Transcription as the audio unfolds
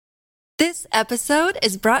This episode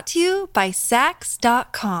is brought to you by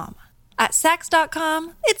Sax.com. At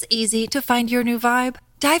Sax.com, it's easy to find your new vibe.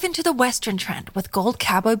 Dive into the Western trend with gold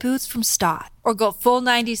cowboy boots from Stott, or go full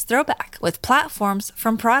 90s throwback with platforms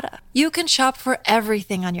from Prada. You can shop for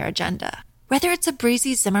everything on your agenda, whether it's a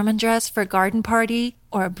breezy Zimmermann dress for a garden party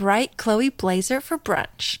or a bright Chloe blazer for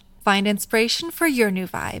brunch. Find inspiration for your new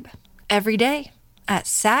vibe every day at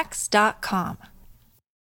Sax.com.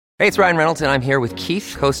 Hey, it's Ryan Reynolds, and I'm here with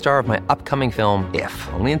Keith, co-star of my upcoming film, If,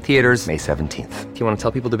 only in theaters May 17th. Do you want to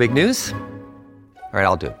tell people the big news? All right,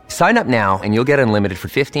 I'll do it. Sign up now and you'll get unlimited for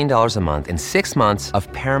 $15 a month and 6 months of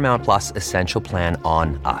Paramount Plus Essential Plan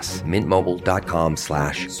on us.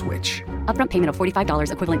 MintMobile.com/switch. Upfront payment of $45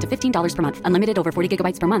 equivalent to $15 per month. Unlimited over 40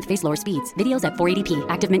 gigabytes per month. Face lower speeds. Videos at 480p.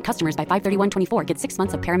 Active Mint customers by 531.24 get 6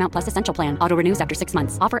 months of Paramount Plus Essential Plan. Auto renews after 6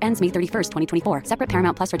 months. Offer ends May 31st, 2024. Separate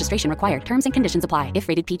Paramount Plus registration required. Terms and conditions apply if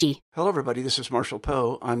rated PG. Hello, everybody. This is Marshall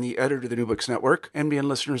Poe. I'm the editor of the New Books Network. NBN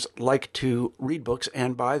listeners like to read books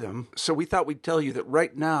and buy them. So we thought we'd tell you that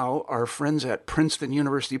right now, our friends at Princeton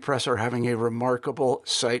University Press are having a remarkable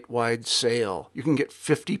site-wide sale. You can get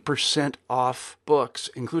 50% off books,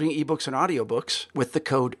 including ebooks and audiobooks, with the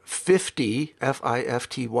code 50,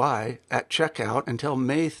 F-I-F-T-Y, at checkout until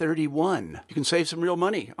May 31. You can save some real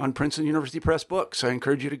money on Princeton University Press books. I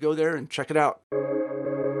encourage you to go there and check it out.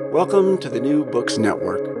 Welcome to the New Books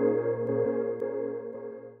Network.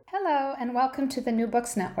 Hello, and welcome to the New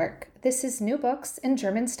Books Network. This is New Books in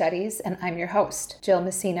German Studies, and I'm your host, Jill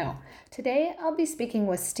Messino. Today, I'll be speaking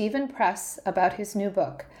with Stephen Press about his new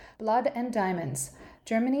book, Blood and Diamonds,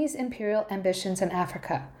 Germany's Imperial Ambitions in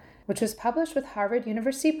Africa, which was published with Harvard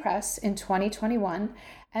University Press in 2021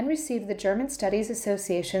 and received the German Studies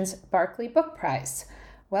Association's Barclay Book Prize.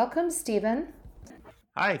 Welcome, Stephen.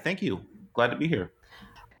 Hi, thank you. Glad to be here.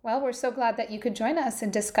 Well, we're so glad that you could join us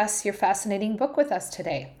and discuss your fascinating book with us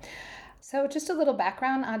today. So just a little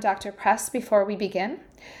background on Dr. Press before we begin.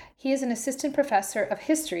 He is an assistant professor of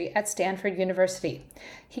history at Stanford University.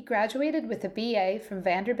 He graduated with a BA from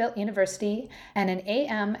Vanderbilt University and an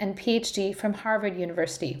AM and PhD from Harvard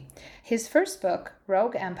University. His first book,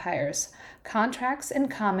 Rogue Empires, Contracts in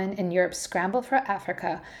Common in Europe's Scramble for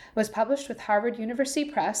Africa, was published with Harvard University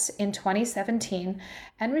Press in 2017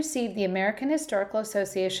 and received the American Historical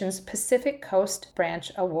Association's Pacific Coast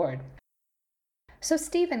Branch Award. So,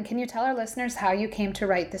 Stephen, can you tell our listeners how you came to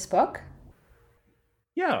write this book?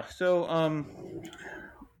 Yeah, so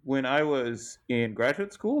when I was in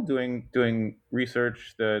graduate school doing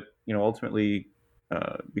research that ultimately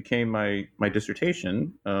became my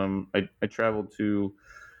dissertation, I traveled to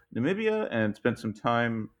Namibia and spent some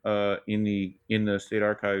time in the state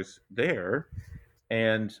archives there,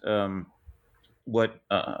 and what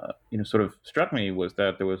sort of struck me was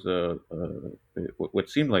that there was what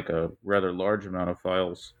seemed like a rather large amount of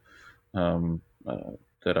files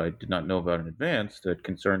that I did not know about in advance that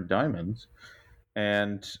concerned diamonds,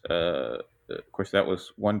 and of course that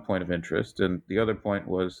was one point of interest. And the other point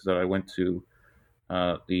was that I went to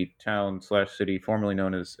the town/city formerly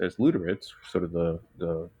known as Lüderitz, sort of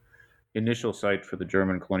the initial site for the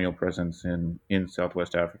German colonial presence in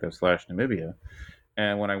Southwest Africa/Namibia.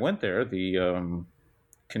 And when I went there, the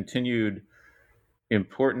continued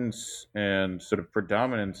importance and sort of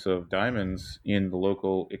predominance of diamonds in the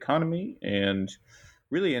local economy and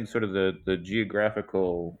really in sort of the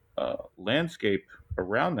geographical landscape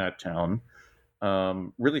around that town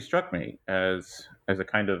really struck me as a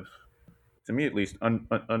kind of, to me at least,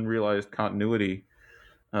 unrealized continuity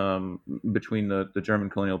between the German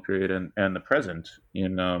colonial period and the present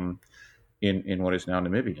in what is now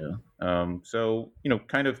Namibia. So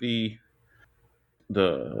kind of the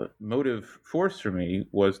motive force for me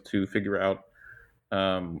was to figure out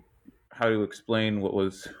how to explain what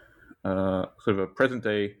was sort of a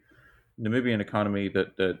present-day Namibian economy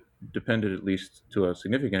that depended, at least to a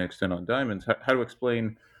significant extent, on diamonds. How to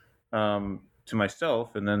explain to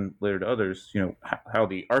myself and then later to others, how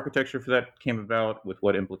the architecture for that came about, with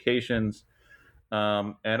what implications,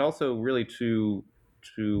 and also really to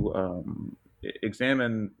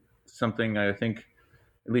examine something I think,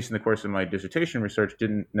 at least in the course of my dissertation research,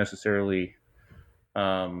 didn't necessarily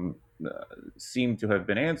seem to have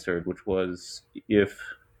been answered, which was if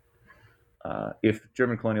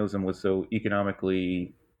German colonialism was so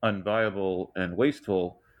economically unviable and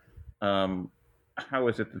wasteful, how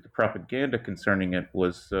is it that the propaganda concerning it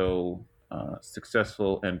was so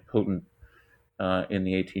successful and potent in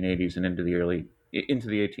the 1880s and into the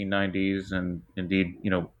 1890s, and indeed,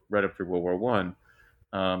 right up through World War One?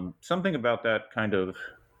 Something about that kind of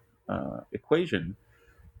equation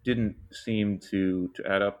didn't seem to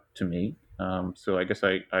add up to me. So I guess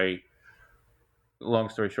I long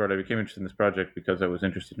story short, I became interested in this project because I was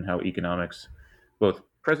interested in how economics, both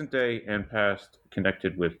present day and past,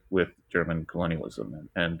 connected with German colonialism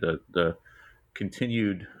and the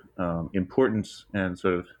continued importance and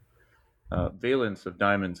sort of valence of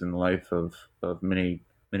diamonds in the life of many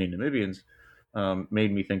Namibians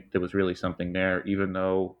made me think there was really something there, even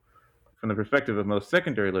though from the perspective of most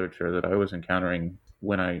secondary literature that I was encountering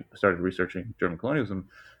when I started researching German colonialism,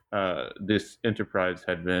 this enterprise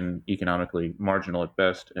had been economically marginal at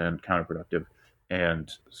best and counterproductive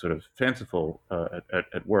and sort of fanciful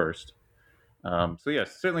at worst. So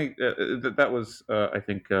yes, certainly that was, I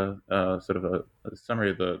think, sort of a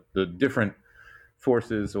summary of the different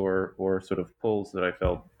forces or sort of pulls that I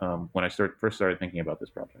felt when I first started thinking about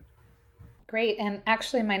this project. Great. And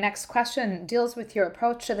actually, my next question deals with your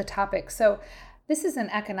approach to the topic. So, this is an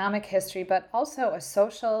economic history, but also a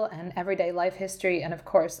social and everyday life history, and of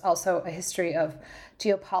course, also a history of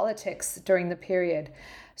geopolitics during the period.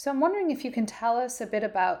 So, I'm wondering if you can tell us a bit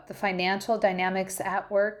about the financial dynamics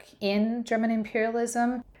at work in German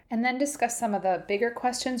imperialism, and then discuss some of the bigger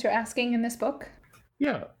questions you're asking in this book.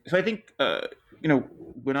 Yeah. So I think,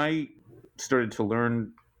 when I started to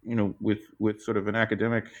learn, with sort of an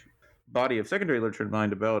academic body of secondary literature in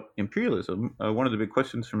mind about imperialism, one of the big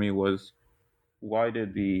questions for me was why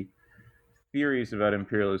did the theories about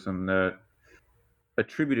imperialism that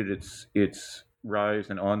attributed its rise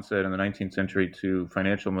and onset in the 19th century to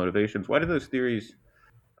financial motivations, why did those theories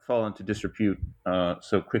fall into disrepute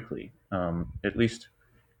so quickly? At least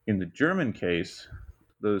in the German case,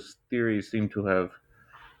 those theories seem to have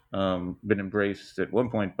been embraced at one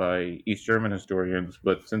point by East German historians,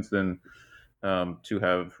 but since then to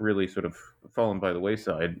have really sort of fallen by the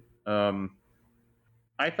wayside.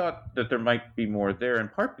 I thought that there might be more there, in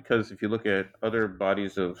part because if you look at other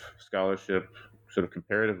bodies of scholarship, sort of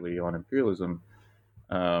comparatively on imperialism,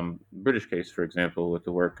 British case, for example, with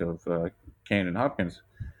the work of Kane and Hopkins,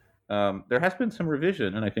 there has been some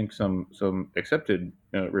revision, and I think some accepted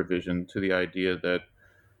revision to the idea that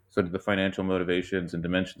sort of the financial motivations and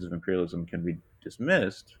dimensions of imperialism can be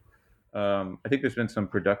dismissed. I think there's been some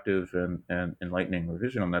productive and enlightening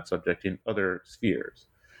revision on that subject in other spheres.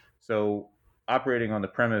 So, operating on the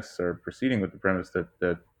premise or proceeding with the premise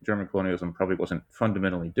that German colonialism probably wasn't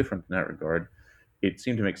fundamentally different in that regard, it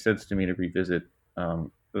seemed to make sense to me to revisit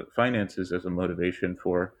finances as a motivation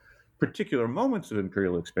for particular moments of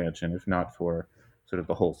imperial expansion, if not for sort of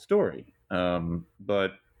the whole story.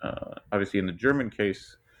 But obviously, in the German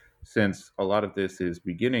case, since a lot of this is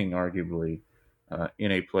beginning, arguably,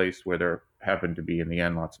 in a place where there happened to be, in the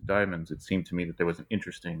end, lots of diamonds, it seemed to me that there was an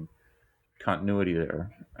interesting continuity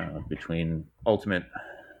there between what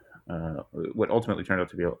ultimately turned out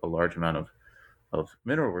to be a large amount of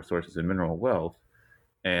mineral resources and mineral wealth,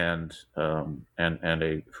 and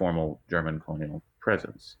a formal German colonial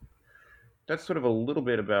presence. That's sort of a little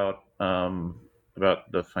bit about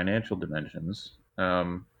the financial dimensions.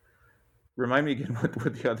 Remind me again what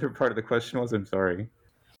the other part of the question was. I'm sorry.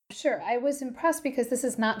 Sure. I was impressed because this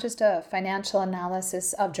is not just a financial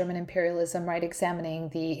analysis of German imperialism, right? Examining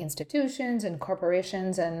the institutions and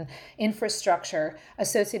corporations and infrastructure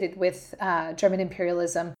associated with German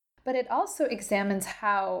imperialism, but it also examines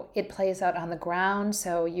how it plays out on the ground.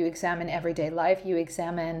 So you examine everyday life, you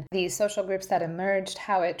examine the social groups that emerged,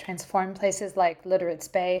 how it transformed places like Literates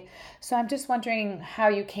Bay. So I'm just wondering how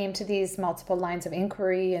you came to these multiple lines of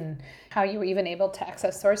inquiry and how you were even able to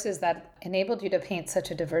access sources that enabled you to paint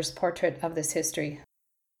such a diverse portrait of this history.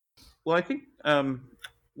 Well, I think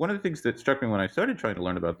one of the things that struck me when I started trying to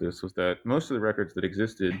learn about this was that most of the records that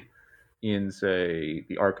existed in, say,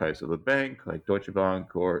 the archives of a bank like Deutsche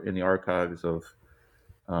Bank, or in the archives of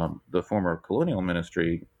the former colonial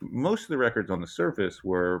ministry, most of the records on the surface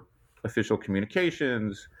were official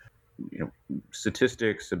communications,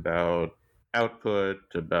 statistics about output,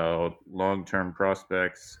 about long-term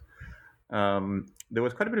prospects. There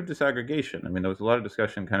was quite a bit of disaggregation. I mean, there was a lot of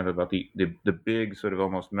discussion kind of about the big sort of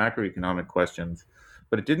almost macroeconomic questions,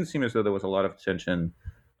 but it didn't seem as though there was a lot of attention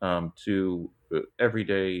to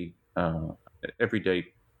everyday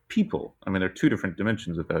people. I mean, there are two different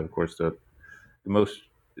dimensions of that. Of course, the most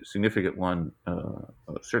significant one,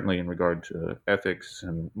 certainly in regard to ethics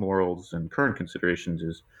and morals and current considerations,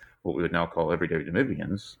 is what we would now call everyday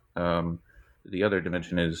Namibians. The other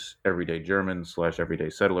dimension is everyday Germans / everyday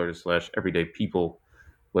settlers / everyday people,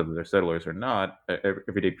 whether they're settlers or not,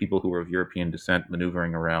 everyday people who were of European descent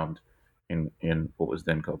maneuvering around in what was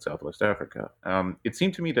then called Southwest Africa. It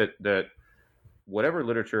seemed to me that whatever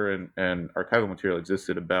literature and archival material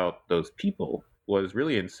existed about those people was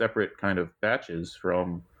really in separate kind of batches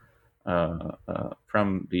from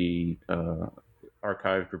the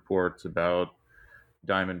archived reports about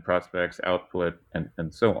diamond prospects, output,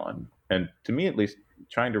 and so on. And to me, at least,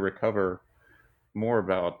 trying to recover more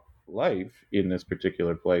about life in this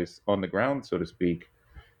particular place on the ground, so to speak,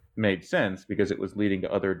 made sense because it was leading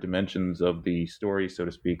to other dimensions of the story, so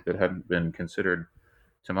to speak, that hadn't been considered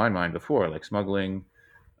to my mind before, like smuggling,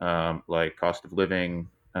 like cost of living.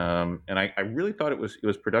 And I really thought it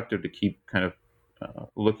was productive to keep kind of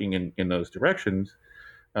looking in those directions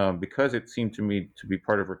because it seemed to me to be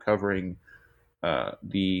part of recovering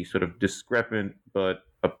the sort of discrepant but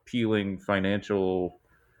appealing financial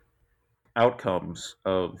outcomes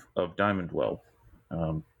of diamond wealth.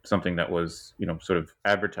 Something that was, sort of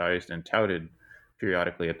advertised and touted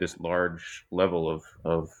periodically at this large level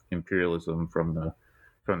of imperialism from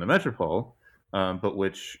the metropole, but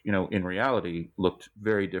which, in reality looked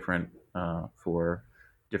very different for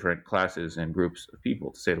different classes and groups of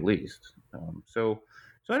people, to say the least. So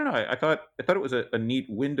I don't know. I thought it was a neat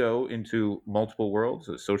window into multiple worlds: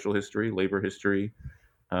 social history, labor history,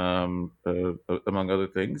 among other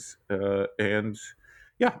things. And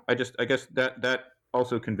yeah, I guess that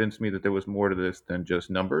also convinced me that there was more to this than just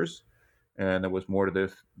numbers, and there was more to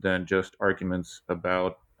this than just arguments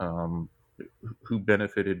about who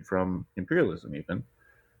benefited from imperialism. Even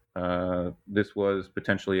this was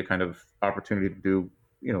potentially a kind of opportunity to do.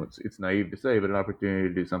 It's naive to say, but an opportunity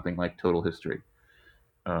to do something like total history.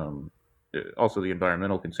 Um, Also, the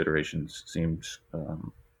environmental considerations seemed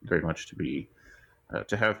very much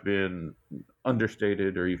to have been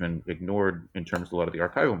understated or even ignored in terms of a lot of the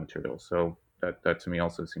archival material. So that to me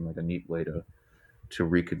also seemed like a neat way to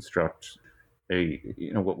reconstruct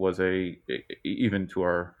what was even to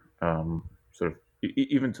our sort of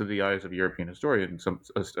even to the eyes of European historians,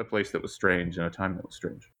 a place that was strange and a time that was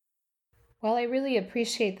strange. Well, I really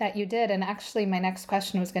appreciate that you did. And actually, my next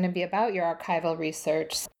question was going to be about your archival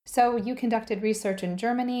research. So, you conducted research in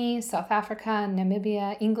Germany, South Africa,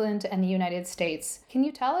 Namibia, England, and the United States. Can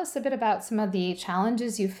you tell us a bit about some of the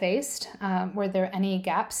challenges you faced? Were there any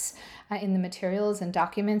gaps in the materials and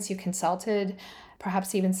documents you consulted?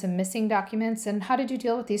 Perhaps even some missing documents? And how did you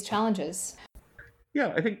deal with these challenges?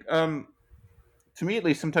 Yeah, I think to me at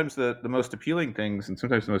least, sometimes the most appealing things and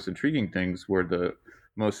sometimes the most intriguing things were the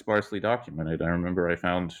most sparsely documented. I remember I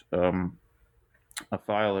found a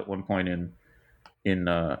file at one point in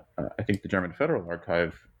I think the German Federal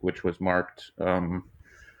Archive, which was marked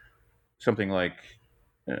something like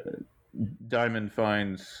uh, diamond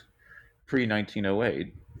finds pre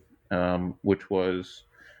 1908, which was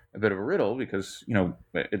a bit of a riddle because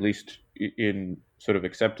at least in sort of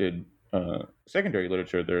accepted secondary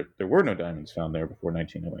literature, there were no diamonds found there before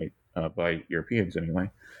 1908 by Europeans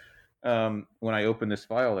anyway. When I opened this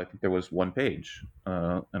file, I think there was one page,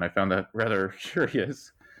 and I found that rather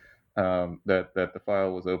curious that the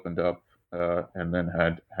file was opened up and then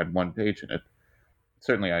had one page in it.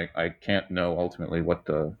 Certainly, I can't know ultimately what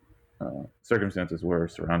the circumstances were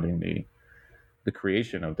surrounding the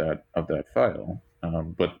creation of that file.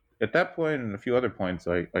 But at that point and a few other points,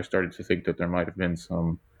 I started to think that there might have been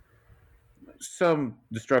some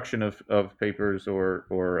destruction of papers or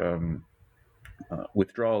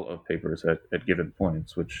withdrawal of papers at given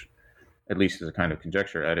points, which at least as a kind of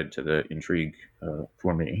conjecture added to the intrigue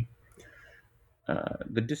for me.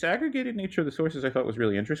 The disaggregated nature of the sources I thought was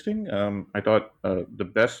really interesting. I thought the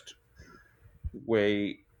best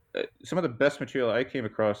way, some of the best material I came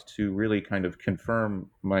across to really kind of confirm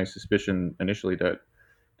my suspicion initially that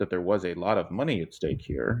there was a lot of money at stake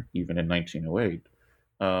here, even in 1908.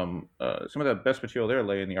 Some of the best material there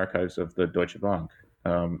lay in the archives of the Deutsche Bank,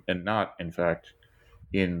 and not, in fact,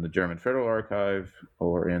 in the German Federal Archive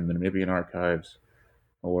or in the Namibian archives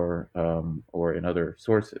or in other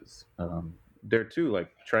sources. There too,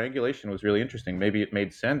 like triangulation was really interesting. Maybe it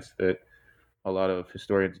made sense that a lot of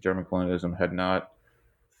historians of German colonialism had not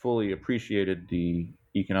fully appreciated the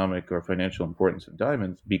economic or financial importance of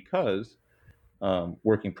diamonds because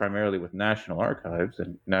working primarily with national archives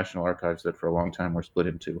and national archives that for a long time were split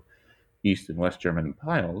into East and West German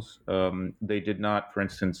piles, they did not, for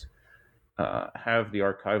instance, have the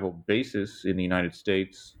archival basis in the United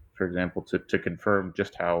States, for example, to confirm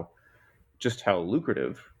just how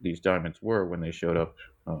lucrative these diamonds were when they showed up,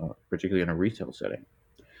 particularly in a retail setting.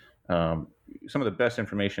 Some of the best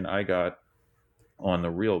information I got on the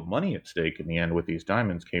real money at stake in the end with these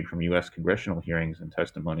diamonds came from U.S. congressional hearings and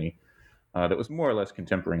testimony that was more or less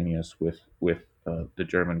contemporaneous with the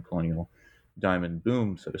German colonial diamond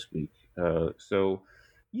boom, so to speak. So,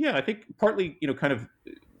 yeah, I think partly, kind of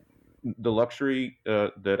the luxury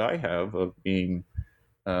that I have of being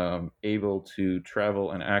able to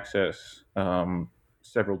travel and access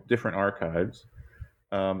several different archives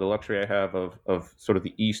the luxury I have of sort of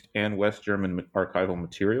the East and West German archival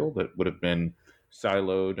material that would have been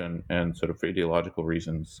siloed and sort of for ideological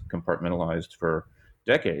reasons compartmentalized for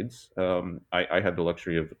decades. I had the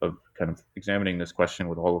luxury of kind of examining this question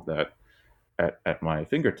with all of that at my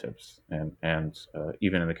fingertips. And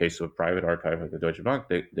even in the case of a private archive like the Deutsche Bank,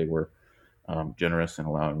 they were generous in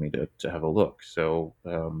allowing me to have a look. So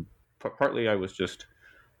partly I was just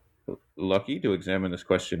lucky to examine this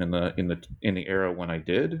question in the era when I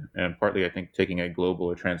did, and partly I think taking a global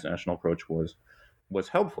or transnational approach was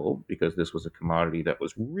helpful because this was a commodity that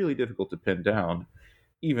was really difficult to pin down.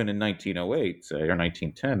 Even in 1908, say, or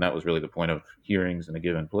 1910, that was really the point of hearings in a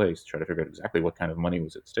given place, to try to figure out exactly what kind of money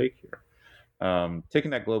was at stake here.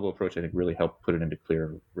 Taking that global approach, I think, really helped put it into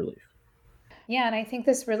clear relief. Yeah, and I think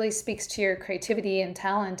this really speaks to your creativity and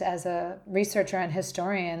talent as a researcher and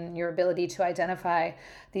historian, your ability to identify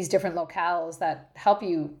these different locales that help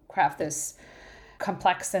you craft this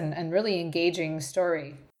complex and really engaging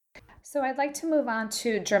story. So I'd like to move on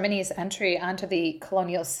to Germany's entry onto the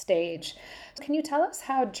colonial stage. Can you tell us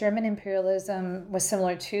how German imperialism was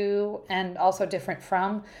similar to and also different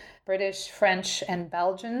from British, French, and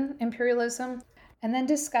Belgian imperialism? And then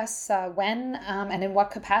discuss when and in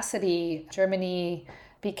what capacity Germany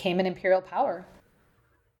became an imperial power.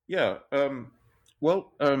 Yeah. I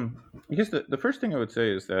guess the first thing I would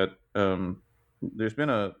say is that there's been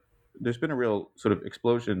a real sort of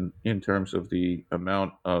explosion in terms of the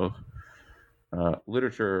amount of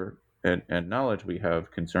literature and knowledge we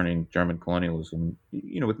have concerning German colonialism,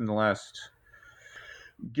 within the last,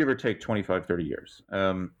 give or take, 25, 30 years.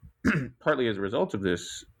 Partly as a result of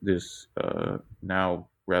this now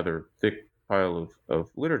rather thick pile of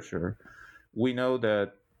literature, we know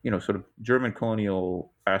that, sort of German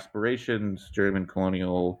colonial aspirations, German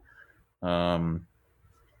colonial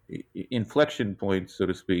inflection points, so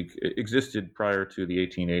to speak, existed prior to the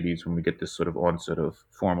 1880s, when we get this sort of onset of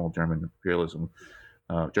formal German imperialism,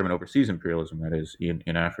 German overseas imperialism, that is,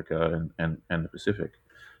 in Africa and the Pacific.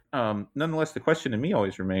 Nonetheless, the question to me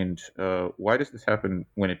always remained, why does this happen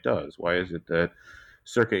when it does? Why is it that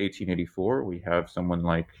circa 1884, we have someone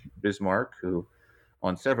like Bismarck, who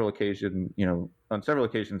on several occasions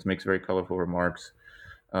makes very colorful remarks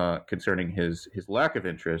concerning his lack of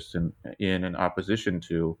interest in an opposition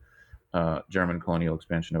to German colonial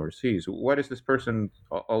expansion overseas? Why does this person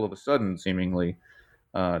all of a sudden seemingly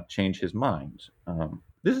change his mind?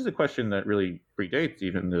 This is a question that really predates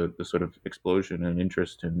even the sort of explosion and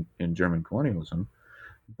interest in German colonialism.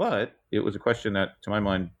 But it was a question that, to my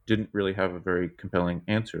mind, didn't really have a very compelling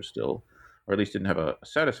answer still, or at least didn't have a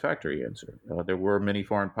satisfactory answer. There were many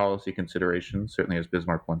foreign policy considerations. Certainly, as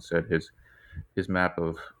Bismarck once said, his map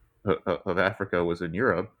of Africa was in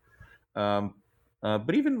Europe.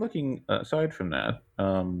 But even looking aside from that,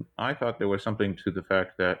 I thought there was something to the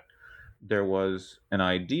fact that there was an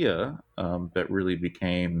idea that really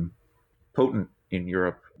became potent in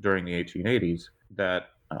Europe during the 1880s,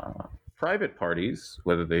 that private parties,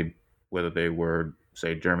 whether they were,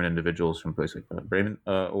 say, German individuals from places like Bremen,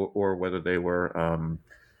 or whether they were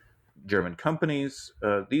German companies,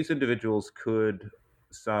 these individuals could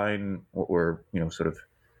sign what were, sort of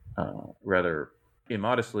rather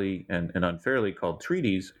immodestly and unfairly called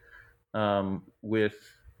treaties with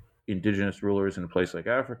indigenous rulers in a place like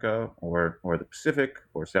Africa or the Pacific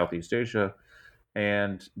or Southeast Asia.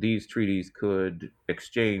 And these treaties could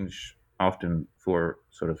exchange, often for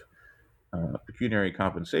sort of pecuniary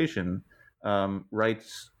compensation,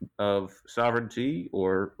 rights of sovereignty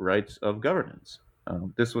or rights of governance.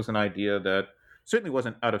 This was an idea that certainly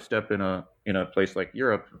wasn't out of step in a place like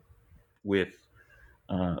Europe, with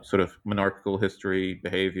sort of monarchical history,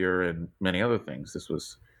 behavior, and many other things. This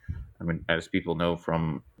was, as people know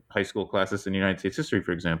from high school classes in United States history,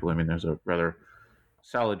 for example, there's a rather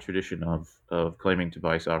solid tradition of claiming to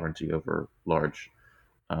buy sovereignty over large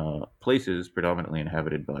places predominantly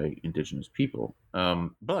inhabited by indigenous people.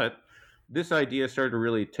 But this idea started to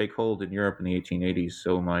really take hold in Europe in the 1880s,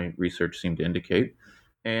 so my research seemed to indicate.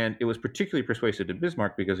 And it was particularly persuasive to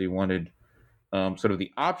Bismarck because he wanted sort of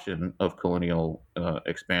the option of colonial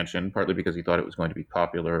expansion, partly because he thought it was going to be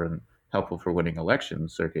popular and helpful for winning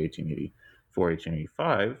elections circa 1884,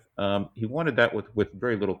 1885. He wanted that with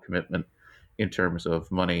very little commitment in terms of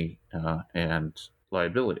money and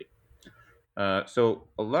liability. So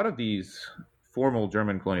a lot of these formal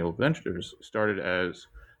German colonial ventures started as,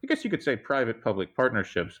 I guess you could say, private-public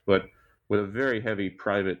partnerships, but with a very heavy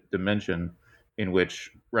private dimension, in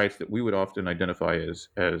which rights that we would often identify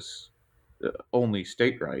as only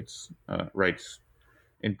state rights, rights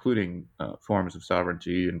including forms of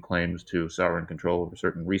sovereignty and claims to sovereign control over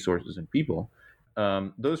certain resources and people,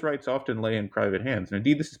 those rights often lay in private hands. And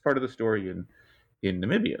indeed, this is part of the story in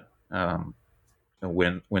Namibia.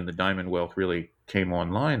 When the diamond wealth really came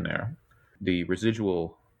online there, the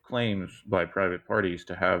residual claims by private parties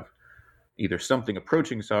to have either something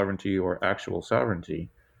approaching sovereignty or actual sovereignty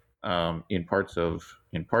in parts of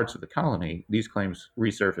the colony, these claims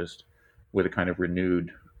resurfaced with a kind of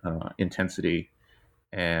renewed intensity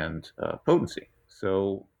and potency.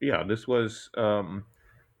 So yeah, this was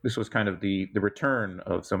kind of the return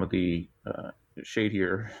of some of the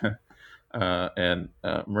shadier and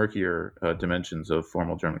murkier dimensions of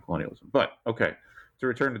formal German colonialism. But okay, to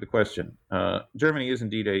return to the question, Germany is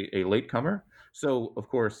indeed a latecomer. So of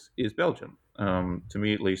course is Belgium. To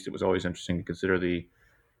me, at least, it was always interesting to consider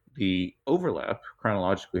the overlap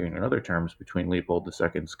chronologically and in other terms between Leopold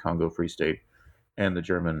II's Congo Free State and the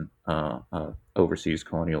German overseas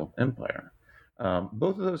colonial empire.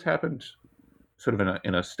 Both of those happened sort of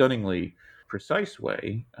in a stunningly precise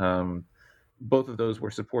way. Both of those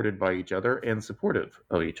were supported by each other and supportive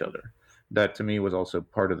of each other. That to me was also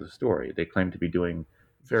part of the story. They claimed to be doing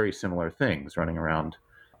very similar things, running around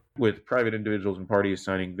with private individuals and parties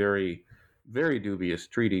signing very, very dubious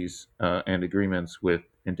treaties and agreements with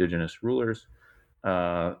indigenous rulers.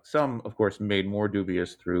 Some, of course, made more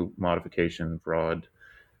dubious through modification, fraud,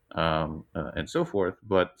 and so forth,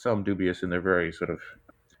 but some dubious in their very sort of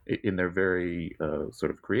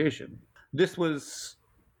creation. This was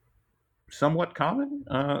somewhat common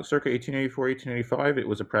circa 1884, 1885. It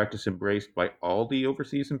was a practice embraced by all the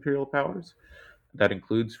overseas imperial powers. That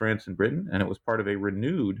includes France and Britain, and it was part of a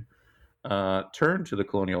renewed turn to the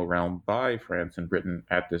colonial realm by France and Britain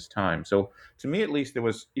at this time. So, to me, at least, there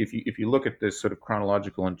was, if you look at this sort of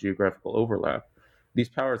chronological and geographical overlap, these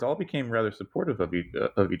powers all became rather supportive of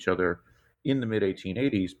each other in the mid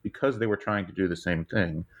 1880s because they were trying to do the same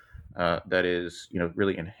thing. That is,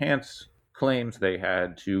 really enhance claims they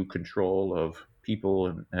had to control of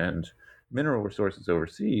people and mineral resources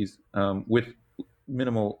overseas with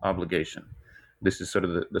minimal obligation. This is sort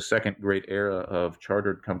of the second great era of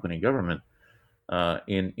chartered company government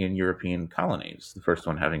in European colonies. The first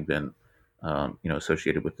one having been,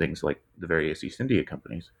 associated with things like the various East India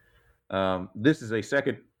companies. This is a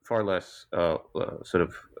second, far less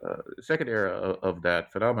second era of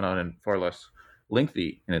that phenomenon, and far less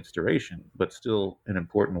lengthy in its duration, but still an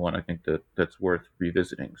important one. I think that's worth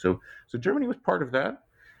revisiting. So Germany was part of that,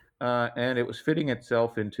 and it was fitting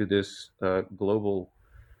itself into this global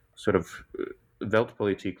sort of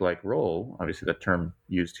Weltpolitik-like role. Obviously, that term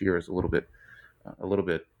used here is a little bit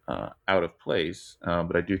out of place,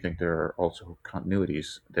 but I do think there are also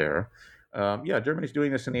continuities there. Germany's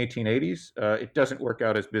doing this in the 1880s. It doesn't work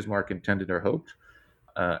out as Bismarck intended or hoped.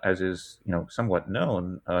 As is, somewhat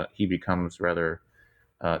known, he becomes rather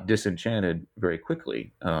disenchanted very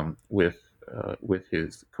quickly with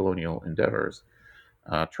his colonial endeavors.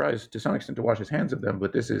 Tries to some extent to wash his hands of them,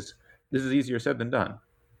 but this is easier said than done.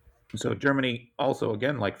 So Germany also,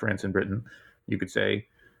 again, like France and Britain, you could say,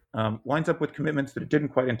 winds up with commitments that it didn't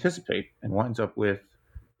quite anticipate, and winds up with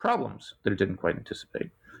problems that it didn't quite anticipate.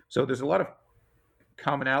 So there's a lot of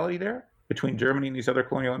commonality there between Germany and these other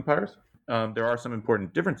colonial empires. There are some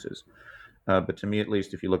important differences, but to me, at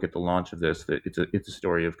least, if you look at the launch of this, it's a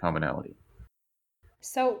story of commonality.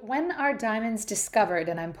 So when are diamonds discovered,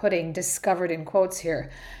 and I'm putting discovered in quotes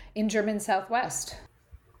here, in German Southwest?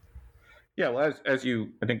 Yeah, well, as you,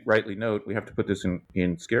 I think, rightly note, we have to put this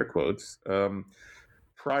in scare quotes.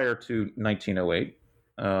 Prior to 1908,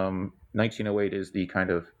 1908 is the kind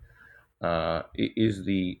of is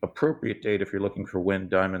the appropriate date if you're looking for when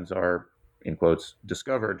diamonds are, in quotes,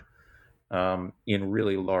 discovered in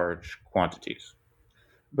really large quantities.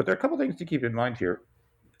 But there are a couple things to keep in mind here.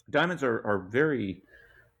 Diamonds are very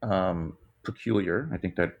peculiar. I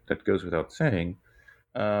think that goes without saying.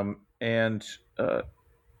 And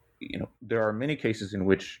there are many cases in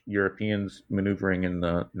which Europeans maneuvering in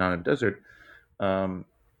the Namib Desert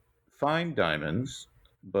find diamonds,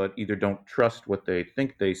 but either don't trust what they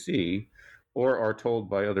think they see, or are told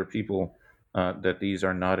by other people that these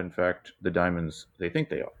are not, in fact, the diamonds they think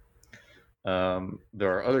they are.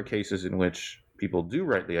 There are other cases in which people do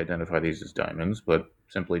rightly identify these as diamonds, but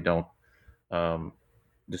simply don't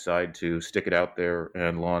decide to stick it out there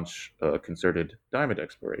and launch a concerted diamond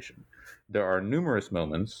exploration. There are numerous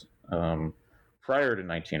moments prior to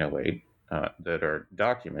 1908 that are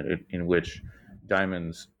documented in which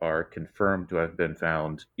diamonds are confirmed to have been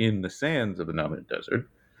found in the sands of the Namib Desert,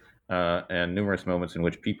 and numerous moments in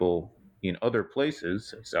which people in other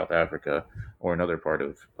places, South Africa or another part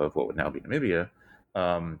of what would now be Namibia,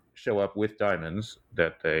 show up with diamonds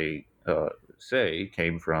that they say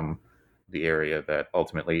came from the area that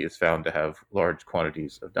ultimately is found to have large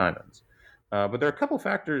quantities of diamonds. But there are a couple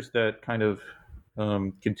factors that kind of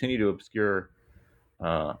continue to obscure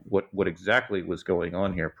what exactly was going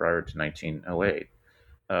on here prior to 1908.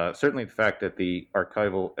 Certainly, the fact that the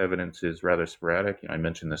archival evidence is rather sporadic. I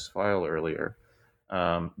mentioned this file earlier.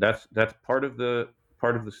 That's part of the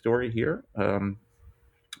story here.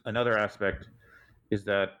 Another aspect is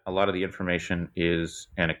that a lot of the information is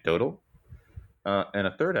anecdotal, and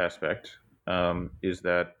a third aspect is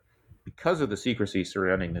that because of the secrecy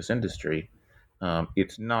surrounding this industry,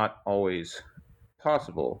 it's not always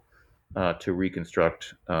possible to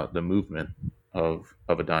reconstruct the movement of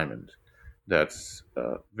a diamond. That's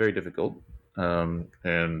very difficult,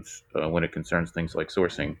 and when it concerns things like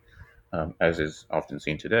sourcing, as is often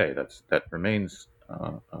seen today, that remains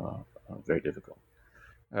very difficult.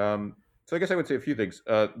 So I guess I would say a few things.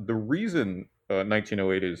 The reason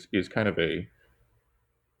 1908 is kind of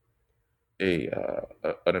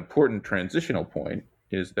an important transitional point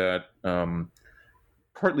is that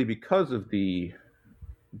partly because of the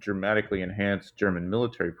dramatically enhanced German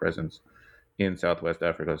military presence in Southwest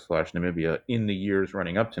Africa / Namibia in the years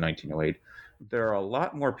running up to 1908, there are a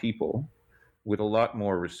lot more people with a lot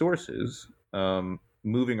more resources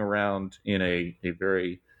moving around in a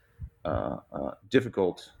very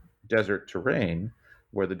difficult desert terrain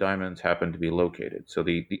where the diamonds happen to be located. So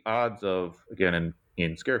the odds of, again,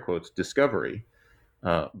 in scare quotes, discovery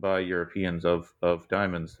by Europeans of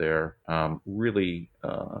diamonds there really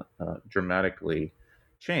dramatically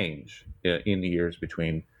change in the years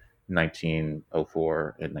between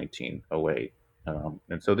 1904 and 1908.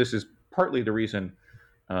 And so this is partly the reason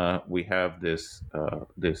we have this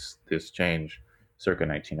change circa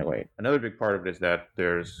 1908. Another big part of it is that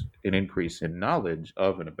there's an increase in knowledge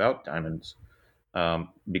of and about diamonds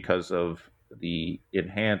because of the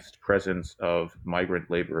enhanced presence of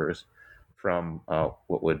migrant laborers from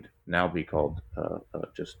what would now be called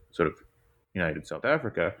just sort of United South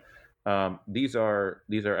Africa. These are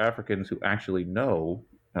Africans who actually know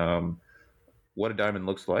what a diamond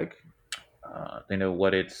looks like. They know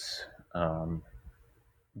what its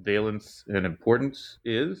valence and importance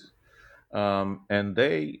is, and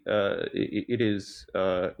it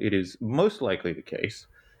is most likely the case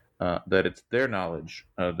that it's their knowledge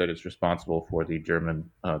that is responsible for the German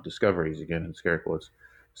discoveries, again in scare quotes,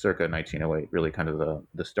 circa 1908. Really, kind of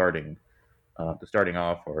the starting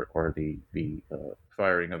off, or the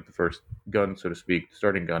firing of the first gun, so to speak, the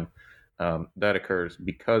starting gun. That occurs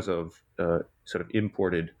because of sort of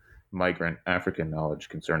imported migrant African knowledge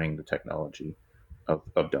concerning the technology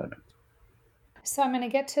of diamonds. So I'm going to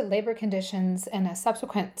get to labor conditions in a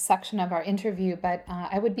subsequent section of our interview, but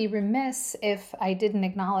I would be remiss if I didn't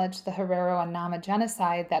acknowledge the Herero and Nama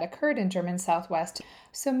genocide that occurred in German Southwest.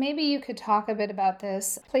 So maybe you could talk a bit about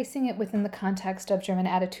this, placing it within the context of German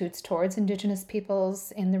attitudes towards indigenous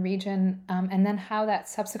peoples in the region, and then how that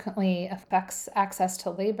subsequently affects access to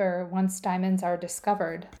labor once diamonds are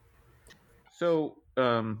discovered. So,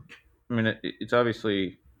 it's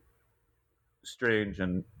obviously strange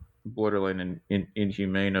and borderline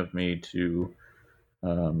inhumane of me to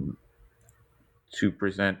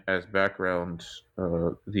present as background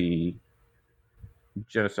the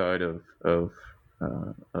genocide of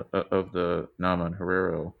the Nama and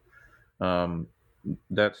Herero.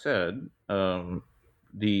 That said, from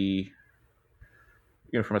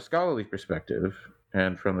a scholarly perspective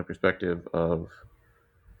and from the perspective of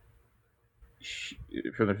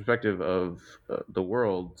the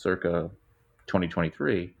world circa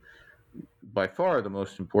 2023, by far the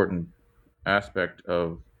most important aspect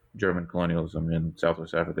of German colonialism in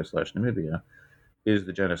Southwest Africa / Namibia is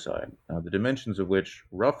the genocide, the dimensions of which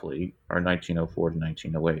roughly are 1904 to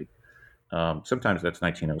 1908. Sometimes that's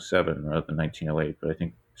 1907 rather than 1908, but I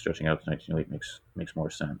think stretching out to 1908 makes more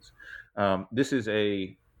sense. This is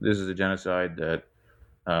a genocide that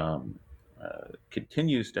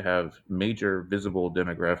continues to have major visible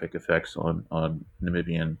demographic effects on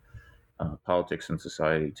Namibian politics and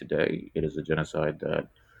society today. It is a genocide that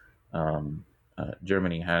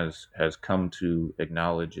Germany has come to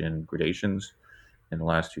acknowledge in gradations in the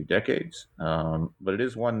last few decades, but it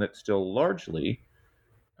is one that still largely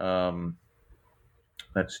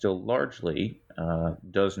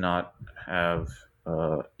does not have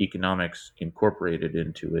economics incorporated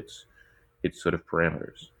into its sort of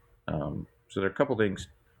parameters. So there are a couple things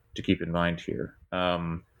to keep in mind here.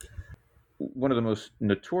 One of the most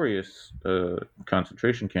notorious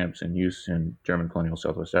concentration camps in use in German colonial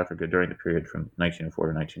Southwest Africa during the period from 1904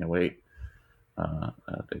 to 1908,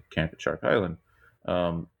 the camp at Shark Island,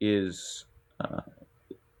 is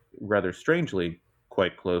rather strangely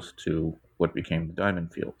quite close to what became the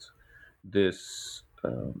diamond fields. this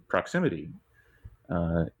proximity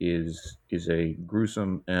is a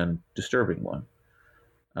gruesome and disturbing one.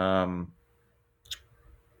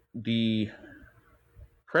 The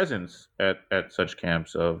presence at such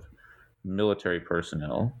camps of military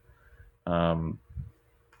personnel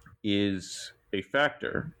is a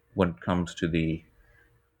factor when it comes to the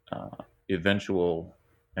eventual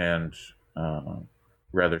and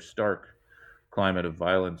rather stark climate of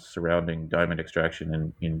violence surrounding diamond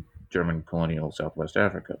extraction in German colonial Southwest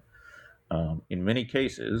Africa. In many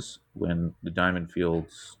cases, when the diamond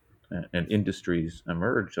fields and industries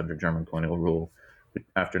emerged under German colonial rule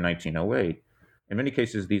after 1908, in many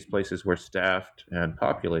cases, these places were staffed and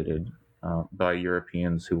populated by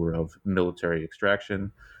Europeans who were of military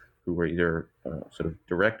extraction, who were either sort of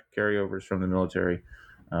direct carryovers from the military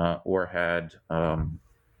or had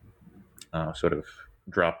sort of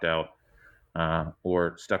dropped out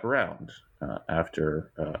or stuck around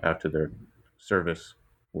after their service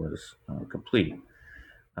was complete.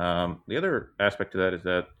 The other aspect of that is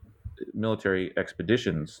that military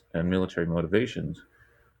expeditions and military motivations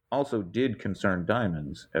also did concern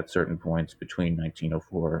diamonds at certain points between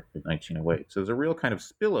 1904 and 1908. So there's a real kind of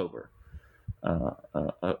spillover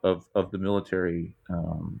of the military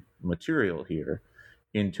material here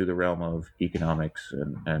into the realm of economics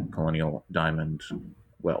and colonial diamond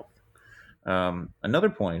wealth. Another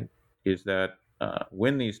point is that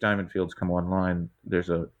when these diamond fields come online, there's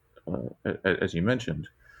as you mentioned,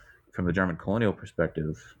 from the German colonial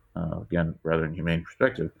perspective, again, rather than humane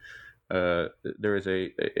perspective, there is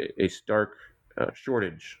a stark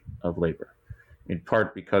shortage of labor, in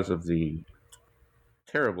part because of the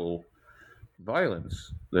terrible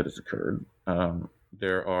violence that has occurred.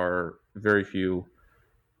 There are very few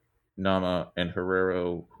Nama and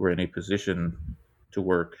Herero who are in a position to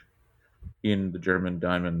work in the German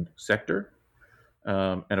diamond sector.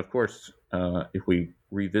 And of course, if we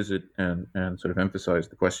revisit and sort of emphasize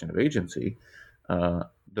the question of agency,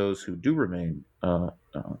 those who do remain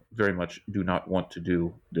very much do not want to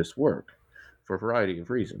do this work for a variety of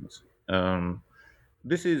reasons.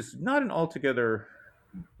 This is not an altogether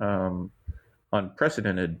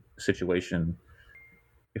unprecedented situation.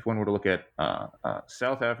 If one were to look at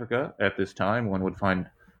South Africa at this time, one would find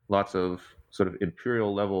lots of sort of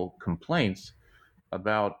imperial level complaints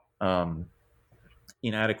about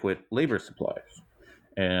inadequate labor supplies.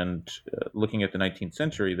 And looking at the 19th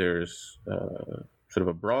century, there's sort of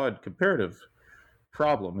a broad comparative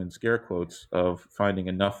problem, in scare quotes, of finding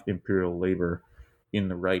enough imperial labor in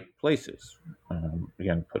the right places.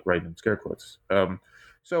 Again, put right in scare quotes.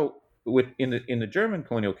 So in the German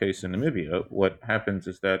colonial case in Namibia, what happens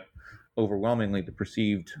is that overwhelmingly the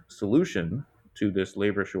perceived solution to this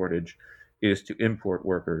labor shortage is to import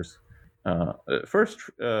workers, first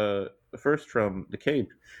from the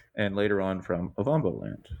Cape and later on from Ovambo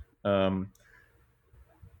land.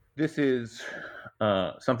 This is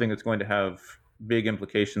something that's going to have big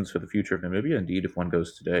implications for the future of Namibia. Indeed, if one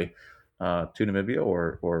goes today to Namibia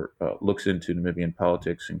or looks into Namibian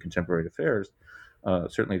politics and contemporary affairs,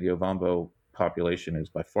 certainly the Ovambo population is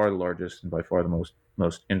by far the largest and by far the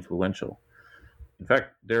most influential. In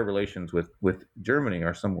fact, their relations with Germany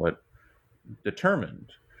are somewhat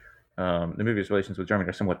determined. Namibia's relations with Germany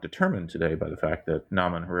are somewhat determined today by the fact that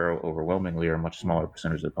Nama and Herero overwhelmingly are much smaller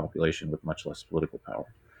percentages of the population with much less political power.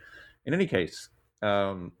 In any case,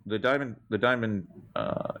 the diamond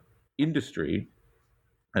industry,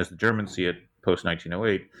 as the Germans see it post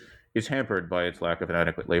 1908, is hampered by its lack of an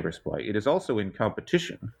adequate labor supply. It is also in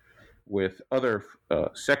competition with other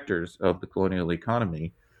sectors of the colonial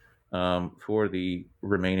economy for the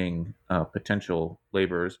remaining potential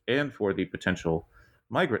laborers and for the potential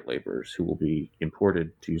migrant laborers who will be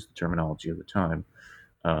imported, to use the terminology of the time,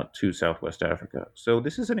 to Southwest Africa. So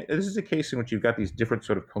this is a case in which you've got these different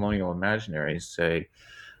sort of colonial imaginaries, say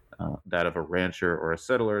that of a rancher or a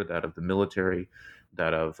settler, that of the military,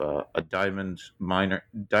 that of a diamond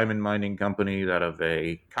mining company, that of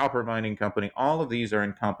a copper mining company. All of these are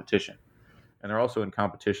in competition. And they're also in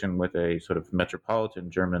competition with a sort of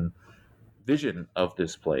metropolitan German vision of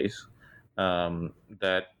this place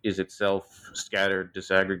that is itself scattered,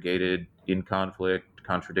 disaggregated, in conflict,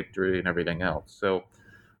 contradictory, and everything else. So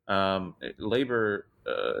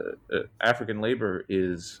African labor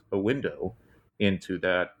is a window into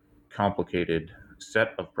that complicated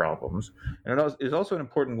set of problems. And it is also an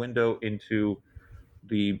important window into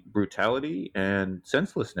the brutality and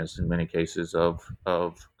senselessness, in many cases, of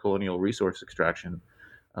colonial resource extraction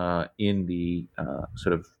in the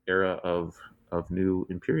sort of era of new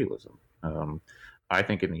imperialism. I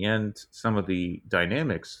think in the end, some of the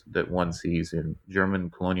dynamics that one sees in German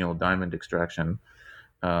colonial diamond extraction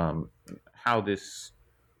how this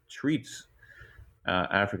treats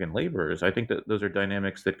African laborers, I think that those are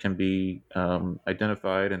dynamics that can be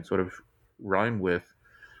identified and sort of rhyme with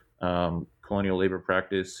colonial labor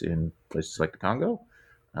practice in places like the Congo,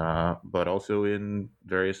 but also in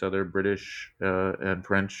various other British and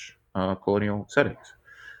French colonial settings.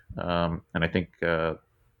 And I think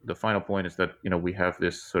the final point is that we have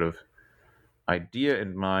this sort of idea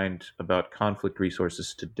in mind about conflict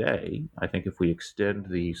resources today. I think if we extend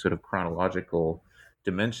the sort of chronological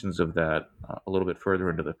dimensions of that a little bit further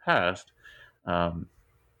into the past, um,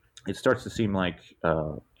 it starts to seem like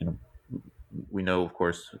we know, of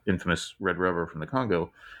course, infamous red rubber from the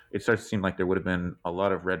Congo. It starts to seem like there would have been a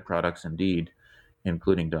lot of red products indeed,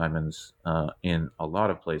 including diamonds, in a lot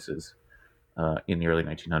of places in the early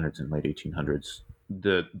 1900s and late 1800s.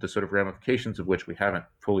 The sort of ramifications of which we haven't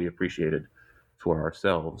fully appreciated for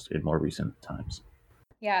ourselves in more recent times.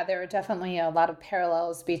 Yeah, there are definitely a lot of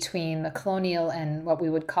parallels between the colonial and what we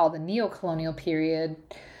would call the neo-colonial period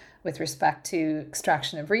with respect to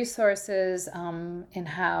extraction of resources, and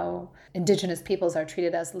how indigenous peoples are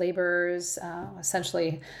treated as laborers,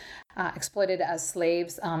 essentially exploited as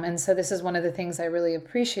slaves. And so this is one of the things I really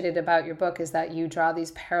appreciated about your book, is that you draw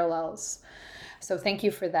these parallels. So thank you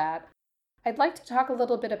for that. I'd like to talk a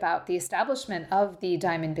little bit about the establishment of the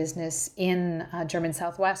diamond business in German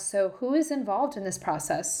Southwest. So who is involved in this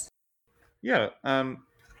process? Yeah,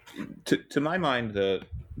 to my mind, the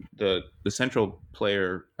central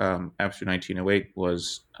player after 1908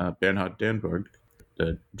 was Bernhard Dernburg,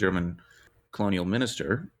 the German colonial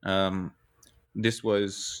minister. This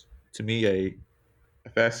was, to me, a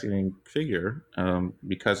fascinating figure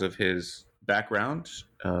because of his background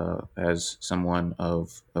as someone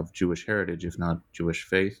of Jewish heritage, if not Jewish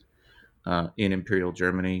faith, in Imperial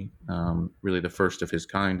Germany. Really, the first of his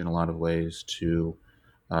kind in a lot of ways to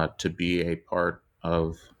be a part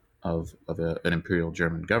of an Imperial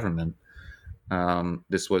German government.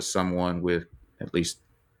 This was someone with, at least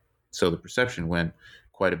so the perception went,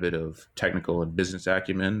 quite a bit of technical and business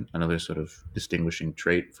acumen, another sort of distinguishing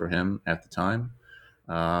trait for him at the time.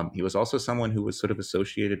 He was also someone who was sort of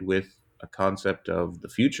associated with a concept of the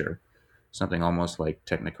future, something almost like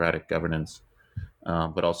technocratic governance,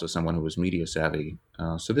 but also someone who was media savvy.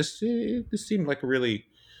 So this seemed like a really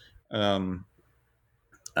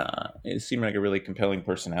it seemed like a really compelling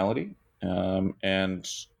personality. And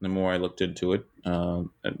the more I looked into it,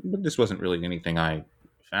 but this wasn't really anything I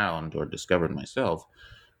found or discovered myself.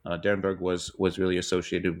 Dernberg was really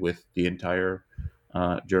associated with the entire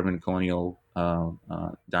German colonial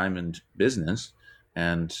diamond business,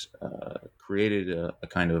 and created a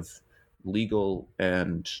kind of legal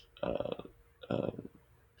and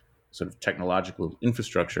sort of technological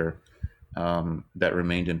infrastructure that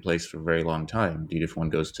remained in place for a very long time. Indeed, if one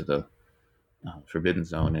goes to the Forbidden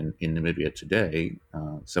Zone in Namibia today,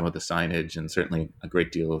 some of the signage and certainly a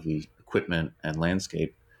great deal of the equipment and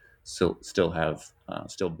landscape still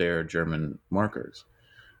bear German markers.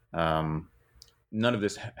 None of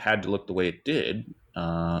this had to look the way it did,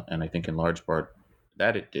 and I think in large part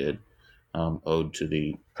that it did, owed to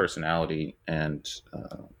the personality and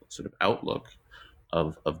sort of outlook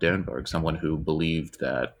of Dernberg, someone who believed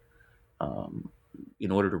that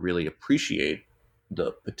in order to really appreciate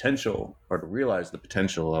the potential, or to realize the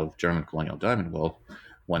potential of German colonial diamond wealth,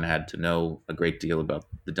 one had to know a great deal about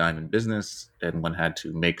the diamond business, and one had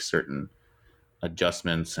to make certain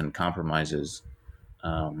adjustments and compromises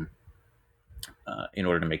in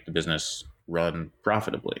order to make the business run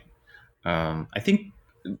profitably. I think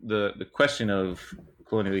the question of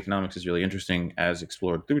colonial economics is really interesting as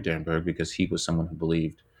explored through Dernberg, because he was someone who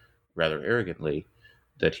believed rather arrogantly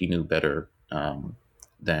that he knew better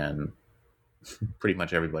than pretty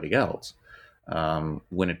much everybody else.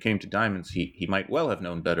 When it came to diamonds, he might well have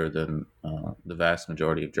known better than the vast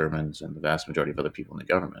majority of Germans and the vast majority of other people in the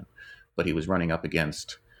government, but he was running up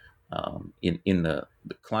against, in the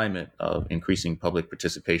climate of increasing public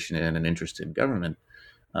participation in and interest in government,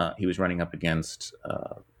 he was running up against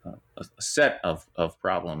a set of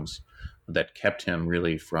problems that kept him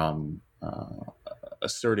really from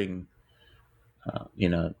asserting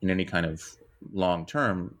in any kind of long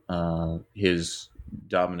term his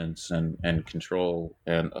dominance and control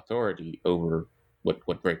and authority over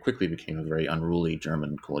what very quickly became a very unruly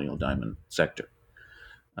German colonial diamond sector.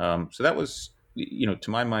 So that was, to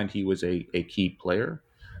my mind, he was a key player,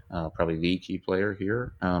 probably the key player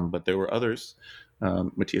here. But there were others.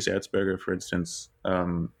 Matthias Erzberger, for instance.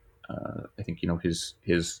 I think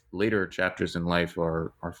his later chapters in life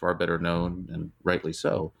are far better known, and rightly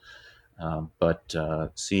so. But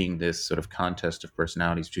seeing this sort of contest of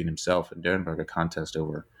personalities between himself and Dernberg, a contest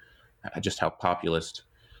over just how populist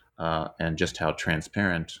and just how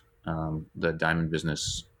transparent the diamond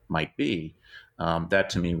business might be. That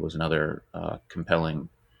to me was another compelling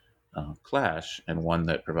clash, and one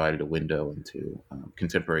that provided a window into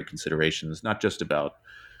contemporary considerations, not just about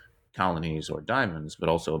colonies or diamonds, but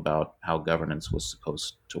also about how governance was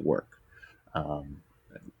supposed to work, um,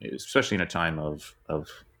 especially in a time of, at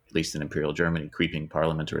least in Imperial Germany, creeping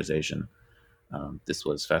parliamentarization. This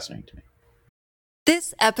was fascinating to me.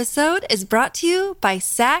 This episode is brought to you by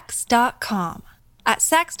Sax.com. At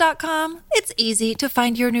Sax.com, it's easy to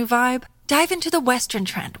find your new vibe. Dive into the Western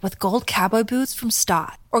trend with gold cowboy boots from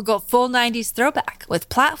Stott, or go full 90s throwback with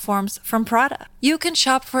platforms from Prada. You can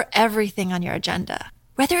shop for everything on your agenda,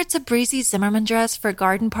 whether it's a breezy Zimmermann dress for a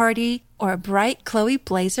garden party or a bright Chloe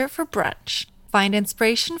blazer for brunch. Find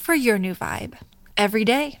inspiration for your new vibe every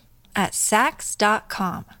day at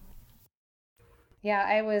Sax.com. Yeah,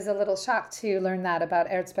 I was a little shocked to learn that about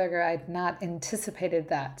Erzberger. I'd not anticipated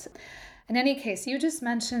that. In any case, you just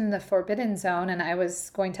mentioned the Forbidden Zone, and I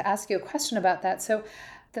was going to ask you a question about that. So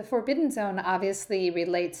the Forbidden Zone obviously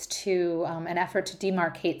relates to an effort to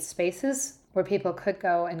demarcate spaces where people could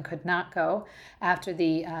go and could not go after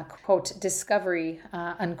the, quote, discovery,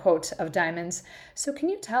 unquote, of diamonds. So can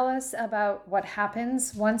you tell us about what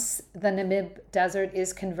happens once the Namib Desert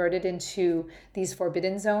is converted into these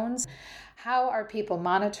forbidden zones? How are people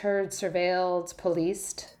monitored, surveilled,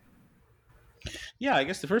 policed? Yeah, I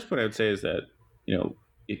guess the first point I would say is that,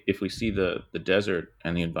 if we see the desert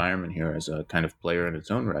and the environment here as a kind of player in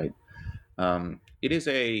its own right, it is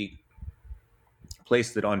a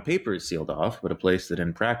place that on paper is sealed off, but a place that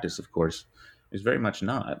in practice, of course, is very much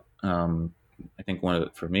not. I think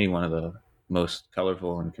for me, one of the most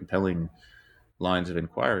colorful and compelling lines of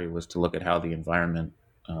inquiry was to look at how the environment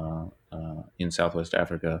in Southwest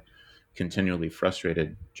Africa continually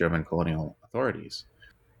frustrated German colonial authorities.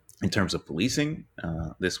 In terms of policing,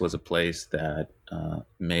 this was a place that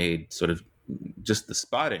made sort of just the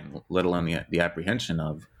spotting, let alone the apprehension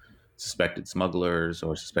of suspected smugglers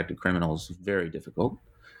or suspected criminals, very difficult.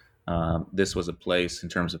 This was a place in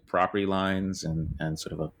terms of property lines and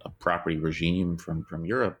sort of a property regime from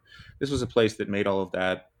Europe. This was a place that made all of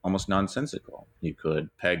that almost nonsensical. You could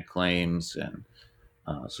peg claims and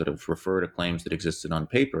sort of refer to claims that existed on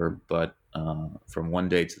paper, but from one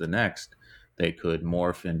day to the next, they could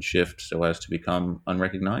morph and shift so as to become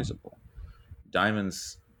unrecognizable.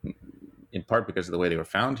 Diamonds, in part because of the way they were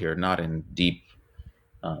found here, not in deep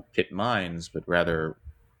pit mines, but rather,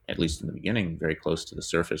 at least in the beginning, very close to the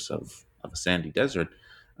surface of a sandy desert,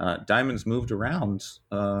 diamonds moved around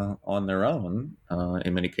on their own,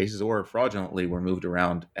 in many cases, or fraudulently were moved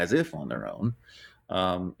around as if on their own,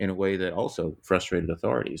 in a way that also frustrated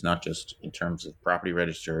authorities, not just in terms of property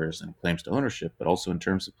registers and claims to ownership, but also in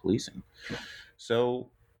terms of policing. So,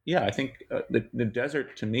 yeah, I think the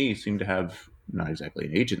desert to me seemed to have not exactly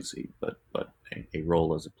an agency, but a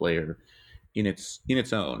role as a player in its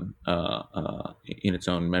own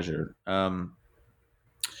measure.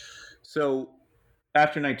 So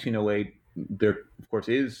after 1908, there of course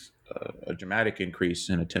is a dramatic increase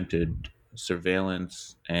in attempted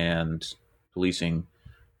surveillance and policing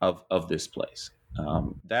of this place.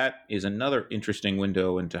 That is another interesting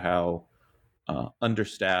window into how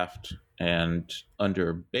understaffed and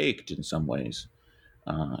underbaked in some ways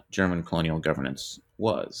German colonial governance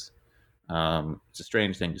was. It's a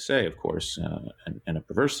strange thing to say, of course, and a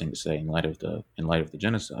perverse thing to say in light of the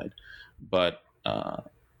genocide, but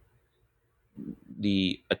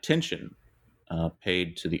the attention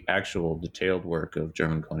paid to the actual detailed work of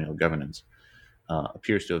German colonial governance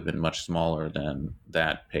appears to have been much smaller than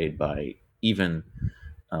that paid by even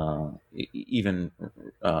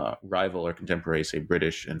rival or contemporary, say,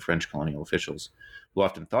 British and French colonial officials, who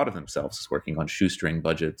often thought of themselves as working on shoestring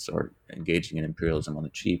budgets or engaging in imperialism on the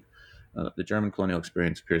cheap. The German colonial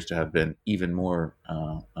experience appears to have been even more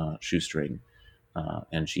shoestring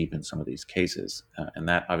and cheap in some of these cases, and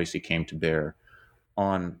that obviously came to bear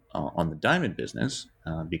on the diamond business,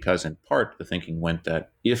 because in part the thinking went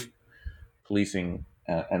that if policing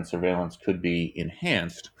and surveillance could be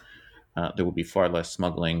enhanced, there would be far less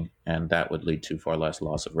smuggling, and that would lead to far less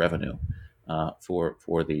loss of revenue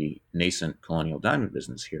for the nascent colonial diamond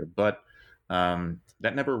business here. But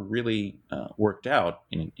that never really worked out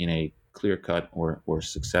in a clear-cut or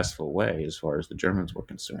successful way as far as the Germans were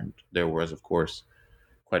concerned. There was, of course,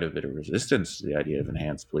 quite a bit of resistance to the idea of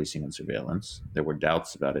enhanced policing and surveillance. There were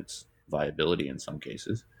doubts about its viability in some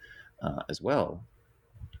cases as well.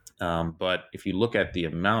 But if you look at the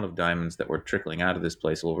amount of diamonds that were trickling out of this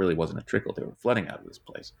place, well, it really wasn't a trickle. They were flooding out of this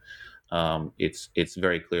place. It's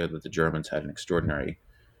very clear that the Germans had an extraordinary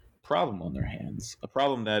problem on their hands, a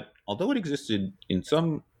problem that, although it existed in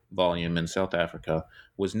some volume in South Africa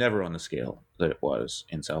was never on the scale that it was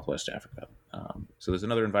in Southwest Africa. So there's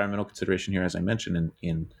another environmental consideration here, as I mentioned,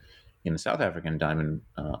 in the South African diamond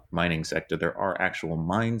mining sector. There are actual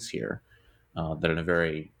mines here that in a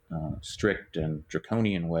very strict and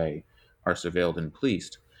draconian way are surveilled and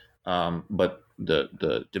policed. But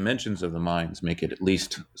the dimensions of the mines make it at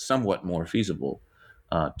least somewhat more feasible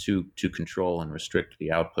to control and restrict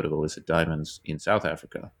the output of illicit diamonds in South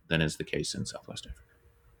Africa than is the case in Southwest Africa.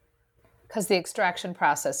 Because the extraction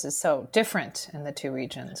process is so different in the two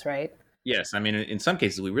regions, right? Yes, I mean, in some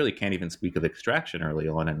cases, we really can't even speak of extraction early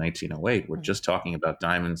on in 1908. We're just talking about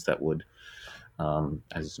diamonds that would,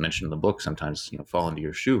 as mentioned in the book, sometimes fall into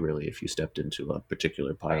your shoe, really, if you stepped into a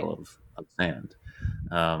particular pile of sand.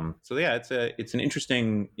 So yeah, it's an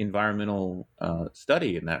interesting environmental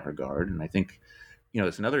study in that regard, and I think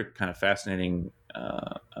it's another kind of fascinating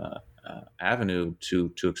avenue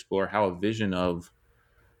to explore how a vision of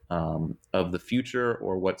the future,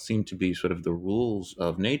 or what seemed to be sort of the rules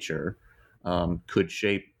of nature, could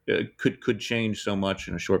change so much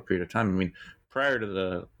in a short period of time. I mean, prior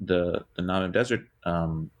to the Namib Desert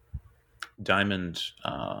diamond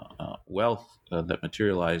wealth that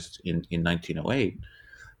materialized in 1908,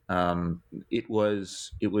 it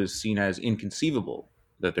was seen as inconceivable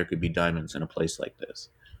that there could be diamonds in a place like this.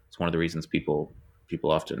 It's one of the reasons people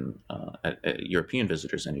often, European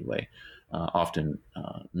visitors anyway, often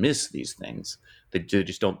miss these things. They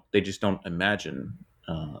just don't imagine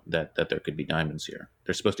that there could be diamonds here.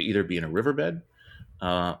 They're supposed to either be in a riverbed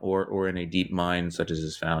or in a deep mine, such as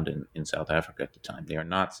is found in South Africa at the time. They are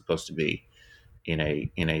not supposed to be in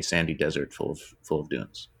a sandy desert full of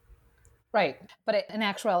dunes. Right. But in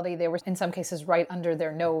actuality, they were in some cases right under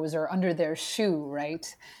their nose or under their shoe, right?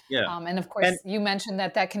 Yeah. And of course, you mentioned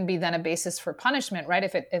that can be then a basis for punishment, right?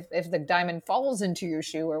 If the diamond falls into your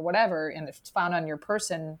shoe or whatever, and if it's found on your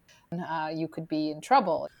person, you could be in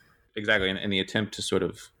trouble. Exactly. And the attempt to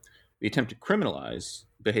criminalize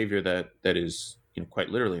behavior that is, quite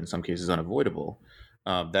literally in some cases unavoidable,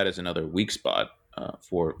 that is another weak spot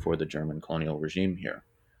for the German colonial regime here.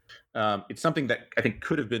 It's something that I think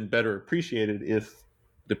could have been better appreciated if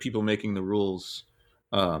the people making the rules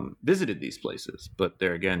visited these places. But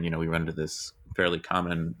there again, we run into this fairly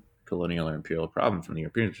common colonial or imperial problem from the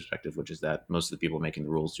European perspective, which is that most of the people making the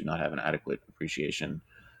rules do not have an adequate appreciation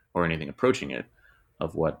or anything approaching it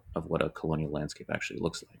of what a colonial landscape actually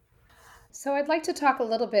looks like. So I'd like to talk a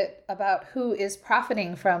little bit about who is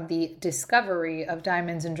profiting from the discovery of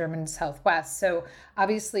diamonds in German Southwest. So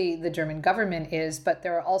obviously the German government is, but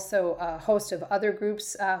there are also a host of other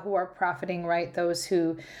groups who are profiting, right? Those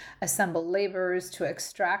who assemble laborers to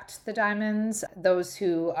extract the diamonds, those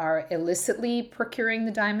who are illicitly procuring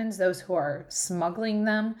the diamonds, those who are smuggling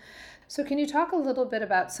them. So can you talk a little bit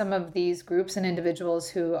about some of these groups and individuals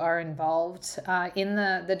who are involved in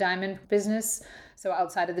the diamond business, so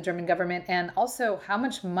outside of the German government, and also how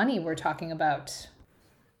much money we're talking about?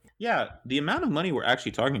 Yeah, the amount of money we're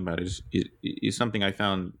actually talking about is something I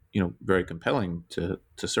found very compelling to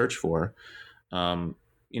search for. In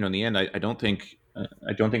the end, I don't think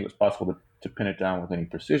it was possible to pin it down with any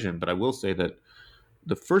precision, but I will say that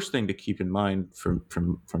the first thing to keep in mind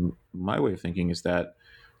from my way of thinking is that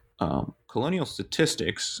colonial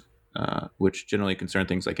statistics, which generally concern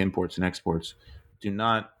things like imports and exports, do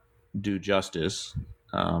not do justice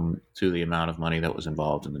to the amount of money that was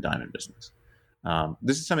involved in the diamond business.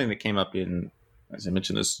 This is something that came up in, as I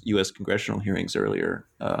mentioned, this U.S. congressional hearings earlier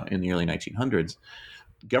in the early 1900s.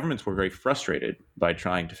 Governments were very frustrated by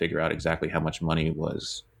trying to figure out exactly how much money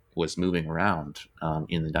was moving around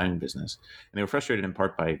in the diamond business, and they were frustrated in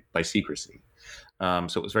part by secrecy.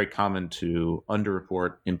 So it was very common to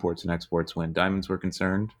underreport imports and exports when diamonds were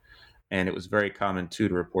concerned. And it was very common, too,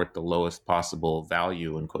 to report the lowest possible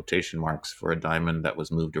value in quotation marks for a diamond that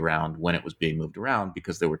was moved around when it was being moved around,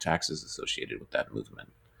 because there were taxes associated with that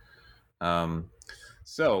movement.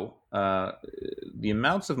 So the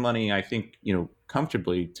amounts of money, I think,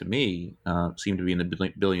 comfortably to me, seemed to be in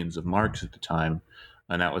the billions of marks at the time.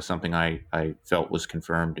 And that was something I felt was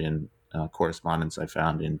confirmed in correspondence I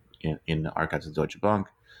found in the archives of Deutsche Bank,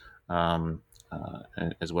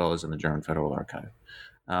 as well as in the German Federal Archive.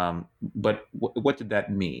 But what did that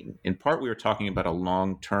mean? In part, we were talking about a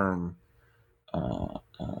long-term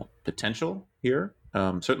potential here.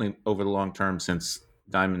 Certainly over the long term, since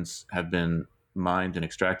diamonds have been mined and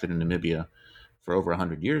extracted in Namibia for over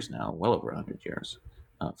 100 years now, well over 100 years,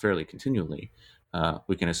 fairly continually.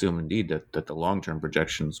 We can assume indeed that the long-term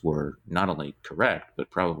projections were not only correct, but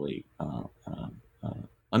probably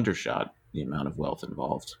undershot the amount of wealth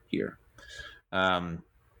involved here. But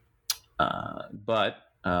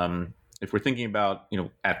if we're thinking about,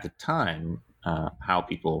 at the time, how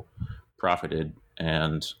people profited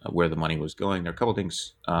and where the money was going, there are a couple of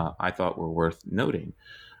things I thought were worth noting.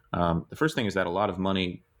 The first thing is that a lot of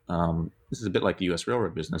money, this is a bit like the U.S.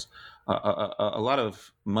 railroad business, a lot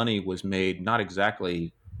of money was made not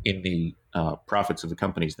exactly in the profits of the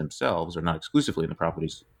companies themselves, or not exclusively in the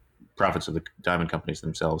profits of the diamond companies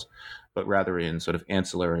themselves, but rather in sort of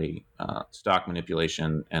ancillary stock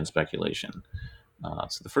manipulation and speculation.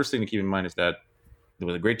 So the first thing to keep in mind is that there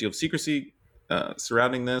was a great deal of secrecy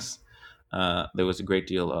surrounding this. There was a great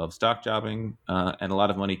deal of stock jobbing, and a lot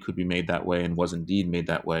of money could be made that way and was indeed made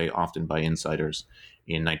that way, often by insiders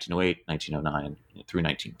in 1908, 1909, through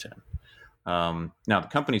 1910. Now, the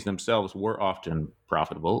companies themselves were often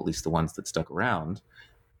profitable, at least the ones that stuck around.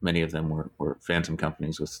 Many of them were phantom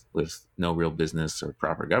companies with no real business or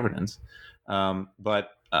proper governance.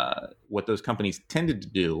 But what those companies tended to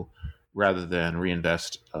do, rather than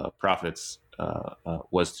reinvest profits,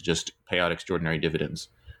 was to just pay out extraordinary dividends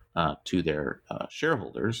to their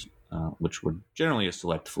shareholders, which were generally a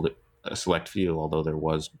select few, although there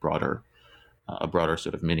was a broader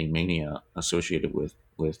sort of mini mania associated with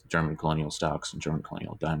German colonial stocks and German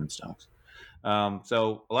colonial diamond stocks.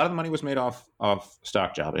 So a lot of the money was made off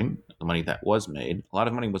stock jobbing, the money that was made. A lot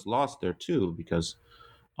of money was lost there too, because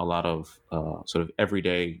a lot of sort of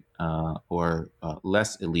everyday or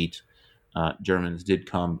less elite Germans did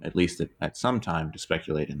come, at least at some time, to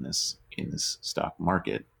speculate in this stock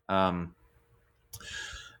market. The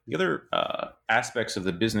other aspects of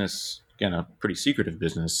the business, again, a pretty secretive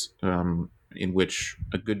business, in which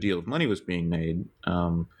a good deal of money was being made,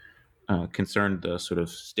 concerned the sort of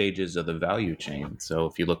stages of the value chain. So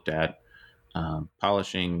if you looked at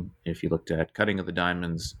polishing, if you looked at cutting of the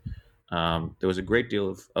diamonds, there was a great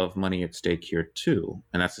deal of money at stake here too.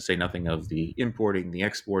 And that's to say nothing of the importing, the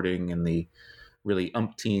exporting, and the really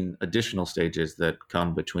umpteen additional stages that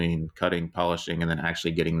come between cutting, polishing, and then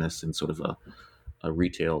actually getting this in sort of a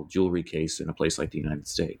retail jewelry case in a place like the United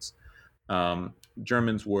States.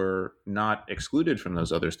 Germans were not excluded from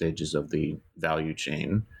those other stages of the value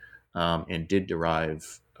chain, and did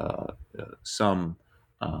derive some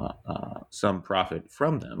profit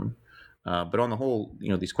from them. But on the whole,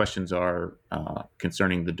 these questions are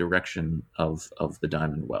concerning the direction of the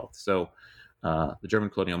diamond wealth. So the German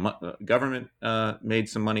colonial government made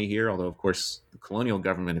some money here, although, of course, the colonial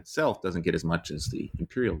government itself doesn't get as much as the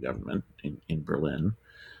imperial government in Berlin.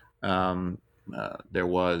 There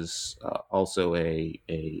was also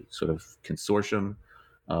a sort of consortium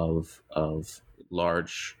of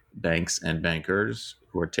large banks and bankers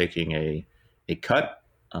who are taking a cut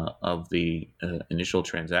of the initial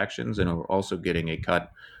transactions, and are also getting a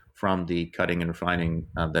cut from the cutting and refining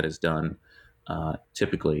that is done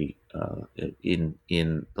typically in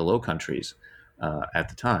the Low Countries at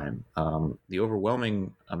the time. The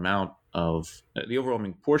overwhelming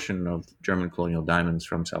portion of German colonial diamonds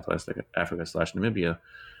from Southwest Africa / Namibia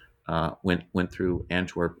went through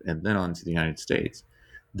Antwerp and then on to the United States.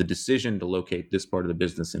 The decision to locate this part of the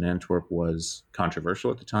business in Antwerp was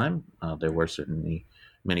controversial at the time. There were certainly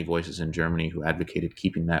many voices in Germany who advocated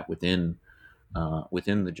keeping that within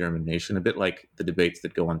the German nation, a bit like the debates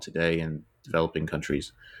that go on today in developing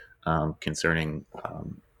countries concerning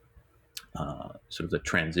sort of the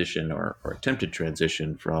transition or attempted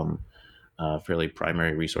transition from fairly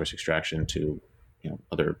primary resource extraction to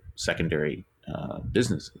other secondary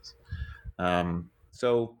businesses.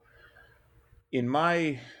 So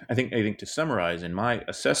I think to summarize, in my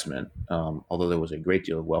assessment, although there was a great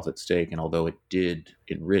deal of wealth at stake, and although it did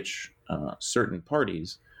enrich certain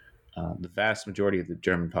parties, the vast majority of the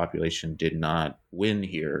German population did not win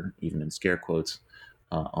here, even in scare quotes,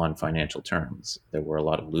 on financial terms. There were a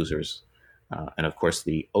lot of losers. And of course,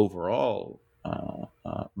 the overall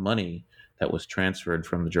money that was transferred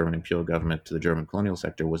from the German imperial government to the German colonial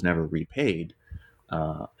sector was never repaid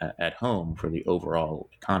at home for the overall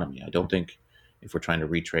economy. I don't think, if we're trying to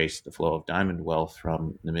retrace the flow of diamond wealth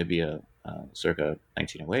from Namibia circa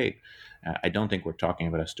 1908, I don't think we're talking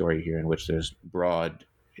about a story here in which there's broad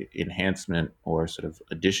enhancement or sort of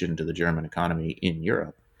addition to the German economy in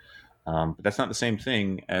Europe. But that's not the same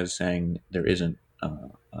thing as saying there isn't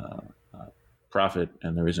profit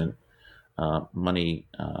and there isn't money,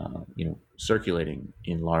 circulating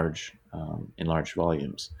in large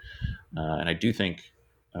volumes. And I do think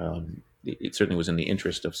it certainly was in the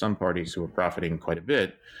interest of some parties who were profiting quite a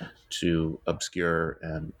bit to obscure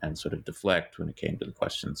and sort of deflect when it came to the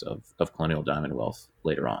questions of colonial diamond wealth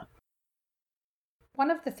later on. One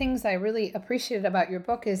of the things I really appreciated about your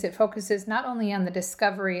book is it focuses not only on the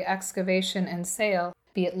discovery, excavation, and sale,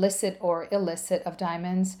 be it licit or illicit, of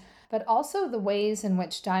diamonds, but also the ways in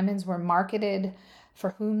which diamonds were marketed,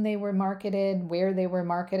 for whom they were marketed, where they were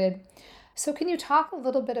marketed. So, can you talk a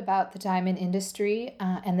little bit about the diamond industry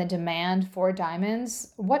and the demand for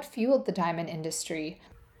diamonds? What fueled the diamond industry?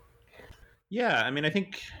 Yeah, I mean, I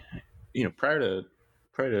think prior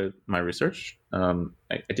to my research,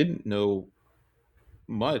 I didn't know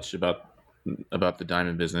much about the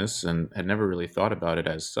diamond business and had never really thought about it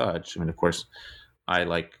as such. I mean, of course, I,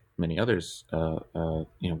 like many others,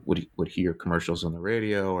 would hear commercials on the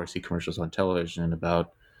radio or see commercials on television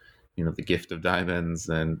about the gift of diamonds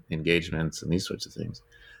and engagements and these sorts of things.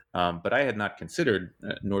 But I had not considered,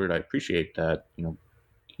 nor did I appreciate that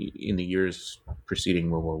in the years preceding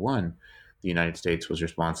World War One, the United States was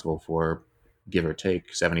responsible for, give or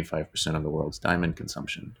take, 75% of the world's diamond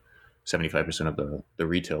consumption, 75% of the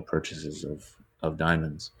retail purchases of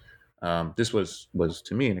diamonds. This was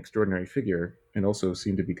to me an extraordinary figure, and also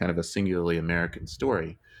seemed to be kind of a singularly American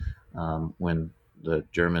story. When the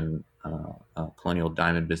German colonial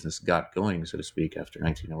diamond business got going, so to speak, after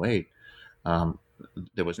 1908,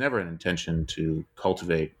 there was never an intention to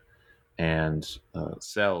cultivate and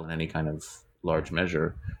sell in any kind of large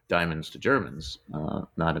measure diamonds to Germans,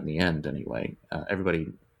 not in the end anyway. Everybody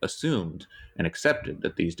assumed and accepted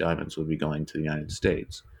that these diamonds would be going to the United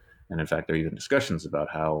States. And in fact, there are even discussions about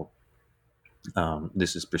how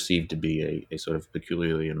this is perceived to be a sort of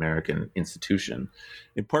peculiarly American institution,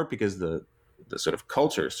 in part because the sort of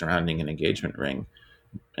culture surrounding an engagement ring,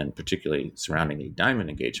 and particularly surrounding a diamond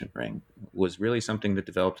engagement ring, was really something that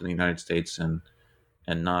developed in the United States and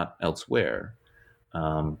not elsewhere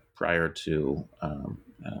prior to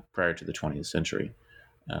the 20th century.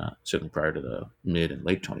 Certainly prior to the mid and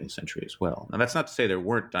late 20th century as well. Now, that's not to say there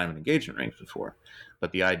weren't diamond engagement rings before,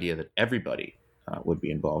 but the idea that everybody would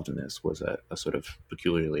be involved in this was a sort of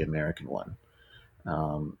peculiarly American one.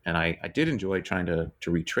 And I did enjoy trying to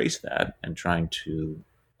retrace that and trying to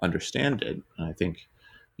understand it. And I think,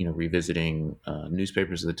 revisiting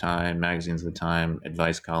newspapers of the time, magazines of the time,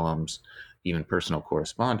 advice columns, even personal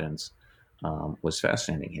correspondence, was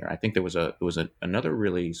fascinating here. I think there was another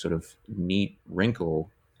really sort of neat wrinkle,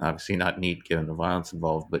 obviously not neat given the violence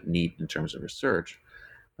involved, but neat in terms of research,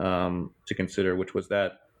 to consider, which was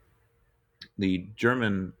that the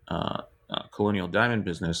German colonial diamond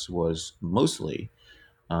business was mostly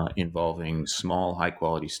involving small,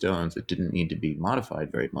 high-quality stones that didn't need to be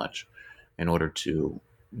modified very much in order to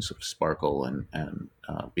sort of sparkle and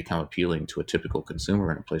become appealing to a typical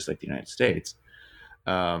consumer in a place like the United States.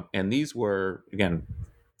 And these were, again,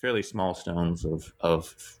 fairly small stones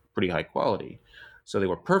of pretty high quality. So they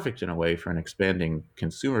were perfect in a way for an expanding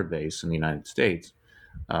consumer base in the United States.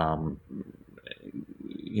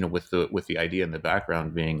 With the idea in the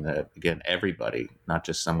background being that, again, everybody, not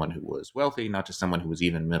just someone who was wealthy, not just someone who was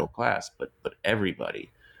even middle class, but everybody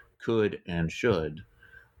could and should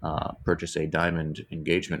purchase a diamond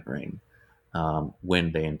engagement ring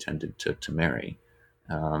when they intended to marry.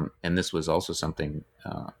 And this was also something,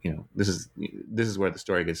 this is where the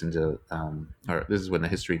story gets into, or this is when the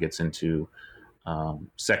history gets into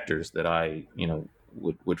sectors that I,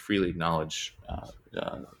 would freely acknowledge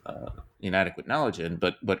inadequate knowledge in,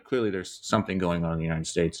 but clearly there's something going on in the United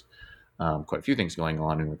States, quite a few things going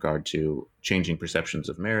on in regard to changing perceptions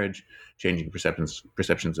of marriage, changing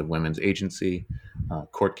perceptions of women's agency,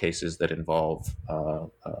 court cases that involve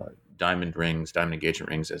diamond engagement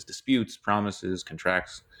rings as disputes, promises,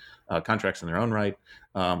 contracts in their own right.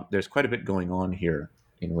 There's quite a bit going on here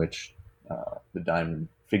in which the diamond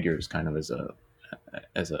figures kind of as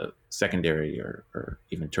a secondary or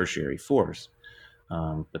even tertiary force.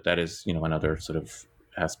 But that is, another sort of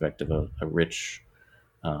aspect of a rich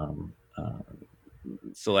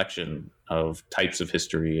selection of types of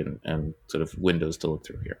history and sort of windows to look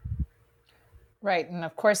through here. Right. And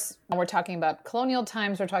of course, we're talking about colonial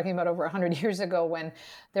times. We're talking about over 100 years ago when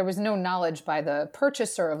there was no knowledge by the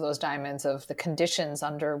purchaser of those diamonds of the conditions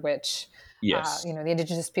under which yes. The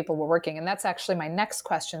indigenous people were working. And that's actually my next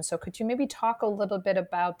question. So could you maybe talk a little bit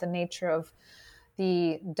about the nature of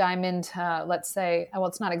the diamond, let's say, well,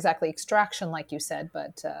 it's not exactly extraction like you said,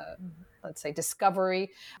 but let's say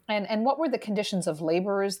discovery, and what were the conditions of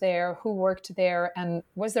laborers there, who worked there, and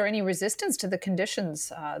was there any resistance to the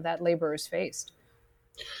conditions that laborers faced?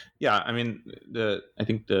 Yeah, I mean, I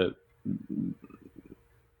think the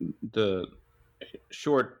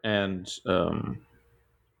short and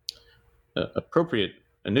appropriate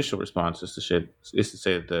initial response is to say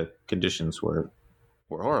that the conditions were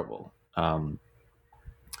horrible. I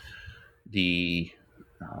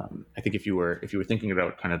think if you were thinking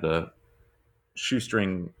about kind of the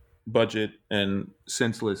shoestring budget and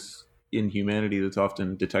senseless inhumanity that's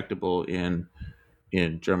often detectable in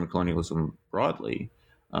in German colonialism broadly,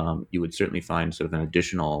 you would certainly find sort of an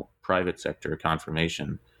additional private sector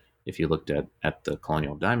confirmation if you looked at the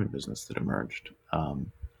colonial diamond business that emerged.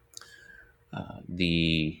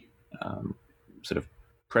 The sort of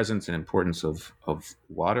presence and importance of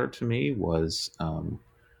water to me was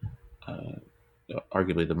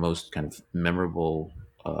arguably the most kind of memorable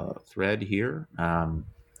thread here.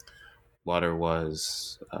 Water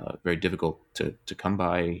was very difficult to come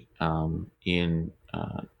by in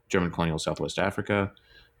German colonial Southwest Africa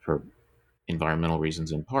for environmental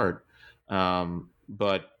reasons in part.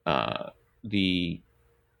 But the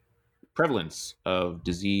prevalence of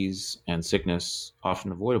disease and sickness,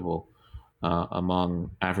 often avoidable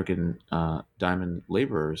among African diamond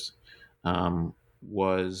laborers,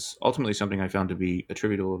 was ultimately something I found to be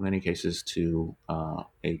attributable in many cases to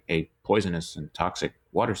a poisonous and toxic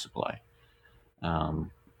water supply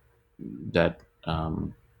that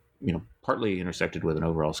partly intersected with an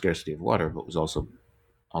overall scarcity of water, but was also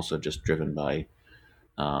just driven by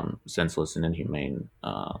senseless and inhumane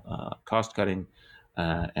cost cutting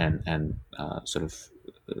and sort of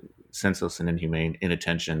senseless and inhumane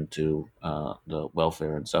inattention to the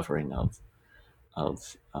welfare and suffering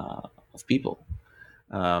of people.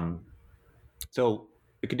 So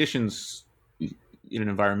the conditions in an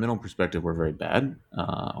environmental perspective were very bad,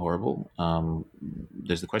 horrible.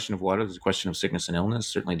 There's the question of water. There's the question of sickness and illness.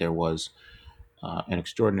 Certainly there was an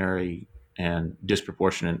extraordinary and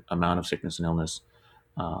disproportionate amount of sickness and illness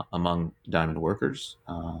among diamond workers.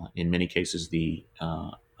 In many cases, the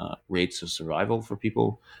rates of survival for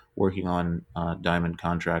people working on diamond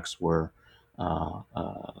contracts were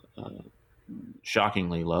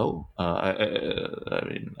shockingly low.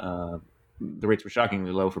 The rates were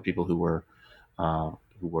shockingly low for people who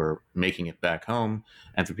were making it back home,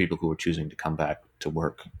 and for people who were choosing to come back to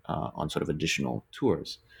work on sort of additional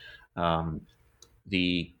tours.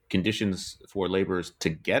 The conditions for laborers to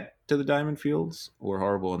get to the diamond fields were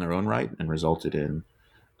horrible in their own right and resulted in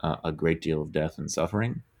a great deal of death and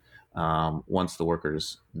suffering. Once the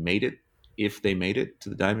workers made it, if they made it to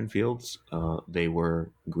the diamond fields, they were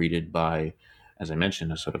greeted by, as I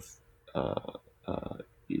mentioned, a sort of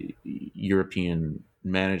European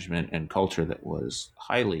management and culture that was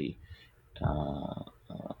highly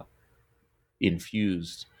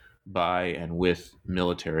infused by and with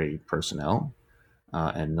military personnel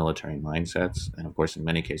and military mindsets. And of course, in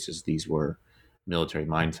many cases, these were military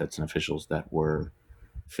mindsets and officials that were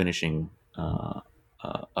finishing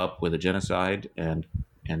up with a genocide and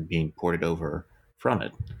being ported over from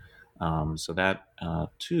it. So that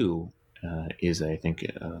too is, I think,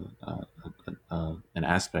 an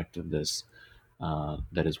aspect of this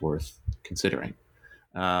that is worth considering.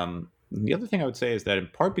 The other thing I would say is that in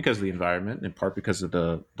part because of the environment, in part because of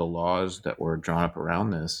the laws that were drawn up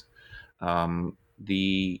around this,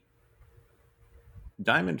 the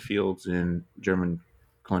diamond fields in German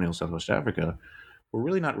colonial Southwest Africa were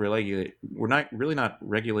really not regulated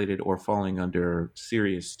or falling under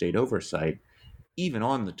serious state oversight, even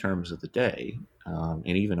on the terms of the day, and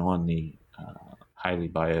even on the highly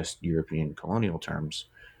biased European colonial terms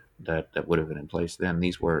that would have been in place then.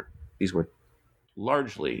 These were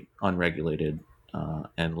largely unregulated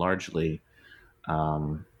and largely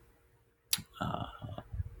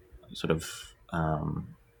sort of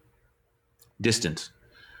distant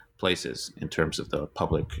places in terms of the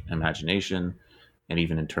public imagination, and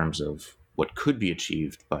even in terms of what could be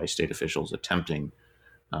achieved by state officials attempting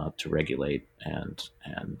to regulate and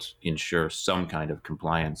ensure some kind of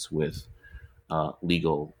compliance with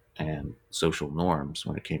legal and social norms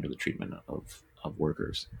when it came to the treatment of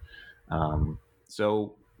workers.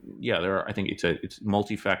 So yeah, I think it's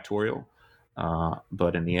multifactorial,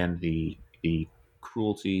 but in the end, the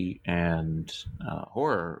cruelty and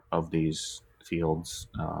horror of these fields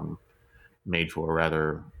made for a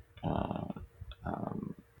rather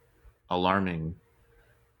alarming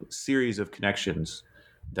series of connections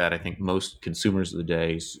that I think most consumers of the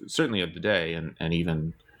day, certainly of the day, and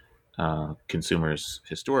even consumers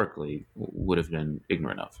historically, would have been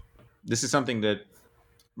ignorant of. This is something that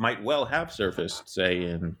might well have surfaced, say,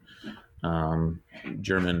 in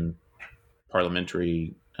German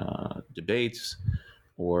parliamentary debates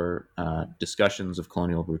or discussions of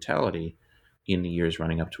colonial brutality in the years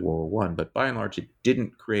running up to World War I. But by and large, it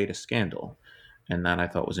didn't create a scandal. And that I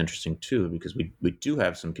thought was interesting, too, because we do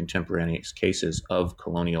have some contemporaneous cases of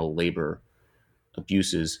colonial labor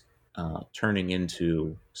abuses turning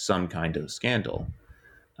into some kind of scandal.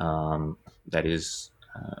 That is,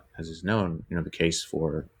 as is known, the case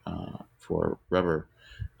for rubber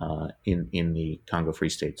in the Congo Free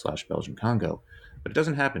State / Belgian Congo. But it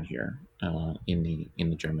doesn't happen here in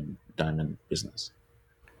the German diamond business.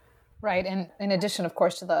 Right. And in addition, of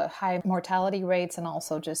course, to the high mortality rates and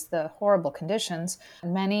also just the horrible conditions,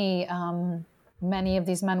 many of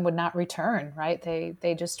these men would not return, right?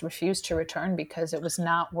 They just refused to return because it was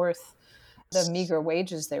not worth the meager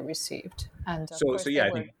wages they received. And of course, Yeah,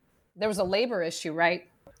 I think there was a labor issue, right?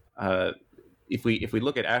 uh, if we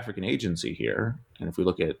look at African agency here, and if we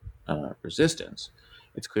look at resistance,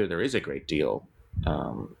 it's clear there is a great deal.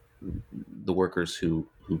 The workers who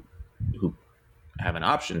have an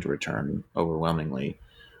option to return overwhelmingly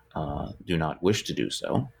do not wish to do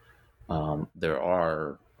so. There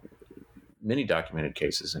are many documented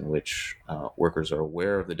cases in which workers are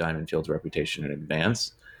aware of the diamond field's reputation in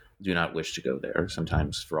advance, do not wish to go there.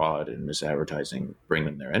 Sometimes fraud and misadvertising bring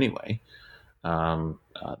them there anyway.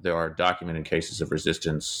 There are documented cases of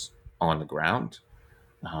resistance on the ground.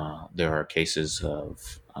 There are cases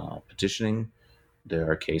of petitioning.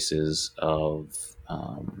 There are cases of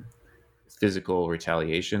physical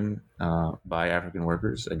retaliation by African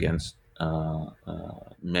workers against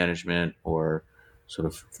management or sort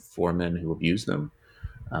of foremen who abuse them.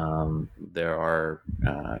 There are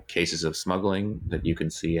cases of smuggling that you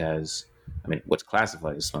can see as, I mean, what's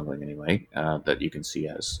classified as smuggling anyway, that you can see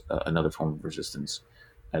as another form of resistance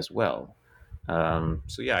as well.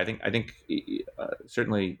 So yeah, I think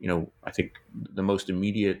certainly, I think the most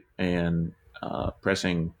immediate and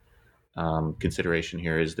pressing consideration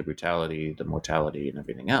here is the brutality, the mortality, and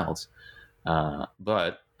everything else.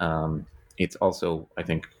 But it's also, I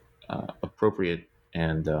think, appropriate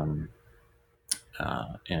and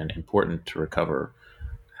important to recover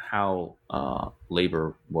how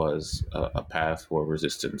labor was a path for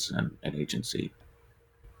resistance and agency.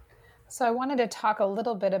 So I wanted to talk a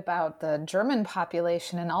little bit about the German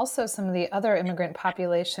population and also some of the other immigrant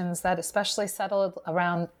populations that especially settled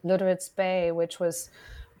around Lüderitz Bay, which was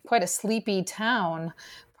quite a sleepy town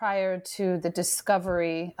prior to the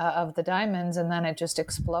discovery of the diamonds, and then it just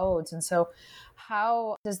explodes. And so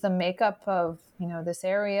how does the makeup of this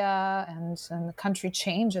area and the country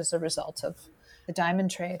change as a result of the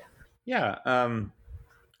diamond trade? Yeah.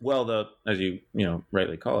 Well, as you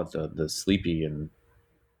rightly call it, the sleepy and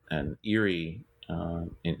eerie,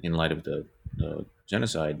 in light of the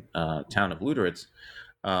genocide, town of Lüderitz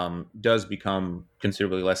does become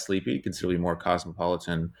considerably less sleepy, considerably more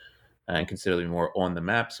cosmopolitan, and considerably more on the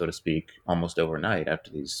map, so to speak, almost overnight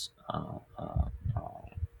after these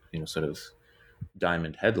sort of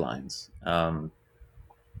diamond headlines.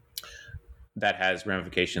 That has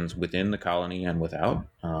ramifications within the colony and without.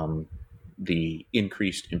 The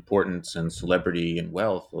increased importance and celebrity and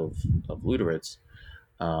wealth of Lüderitz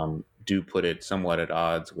do put it somewhat at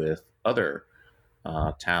odds with other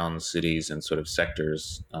towns, cities, and sort of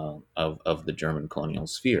sectors of the German colonial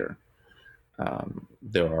sphere.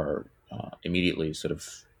 There are immediately sort of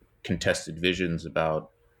contested visions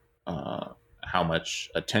about how much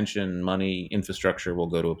attention, money, infrastructure will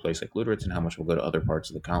go to a place like Lüderitz and how much will go to other parts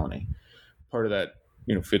of the colony. Part of that,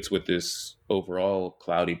 fits with this overall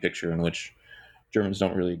cloudy picture in which Germans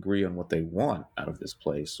don't really agree on what they want out of this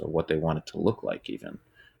place or what they want it to look like, even.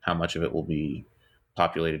 How much of it will be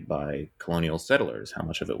populated by colonial settlers? How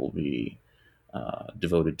much of it will be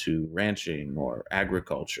devoted to ranching or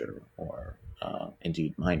agriculture or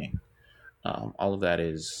indeed mining? All of that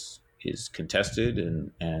is contested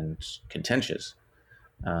and contentious.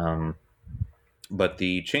 But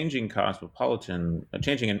the changing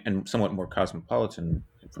and somewhat more cosmopolitan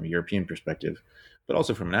from a European perspective, but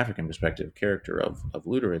also from an African perspective, character of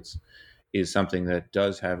Lüderitz is something that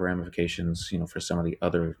does have ramifications, for some of the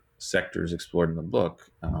other sectors explored in the book.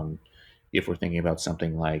 If we're thinking about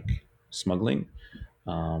something like smuggling,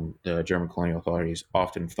 the German colonial authorities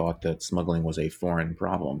often thought that smuggling was a foreign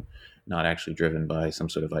problem, not actually driven by some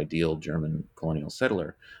sort of ideal German colonial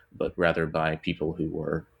settler, but rather by people who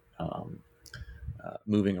were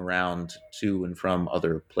moving around to and from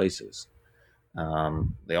other places.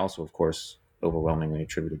 They also, of course, overwhelmingly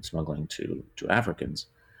attributed smuggling to Africans.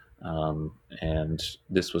 And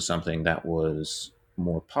this was something that was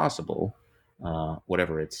more possible,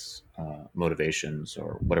 whatever its motivations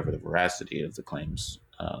or whatever the veracity of the claims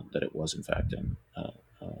that it was, in fact,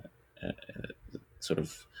 sort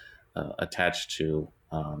of attached to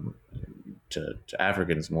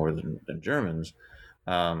Africans more than Germans.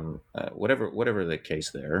 Whatever the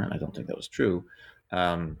case there, and I don't think that was true.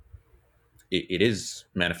 It is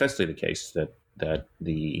manifestly the case that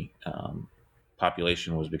the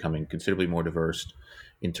population was becoming considerably more diverse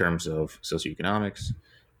in terms of socioeconomics,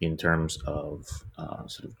 in terms of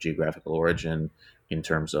sort of geographical origin, in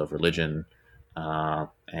terms of religion,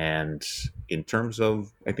 and in terms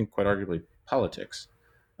of, I think, quite arguably, politics.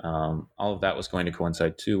 All of that was going to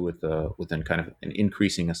coincide too with then kind of an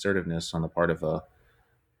increasing assertiveness on the part of a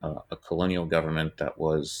colonial government that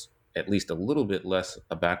was at least a little bit less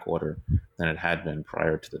a backwater than it had been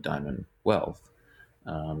prior to the diamond wealth.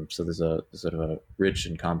 So there's a sort of a rich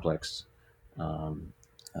and complex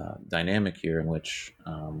dynamic here in which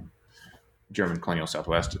German colonial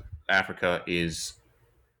Southwest Africa is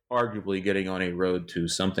arguably getting on a road to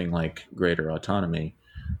something like greater autonomy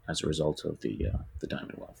as a result of the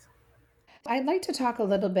diamond wealth. I'd like to talk a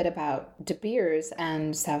little bit about De Beers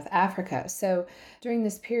and South Africa. So during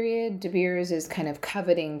this period, De Beers is kind of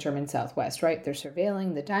coveting German Southwest, right? They're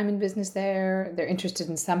surveilling the diamond business there. They're interested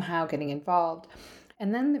in somehow getting involved.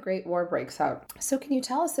 And then the Great War breaks out. So can you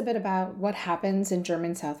tell us a bit about what happens in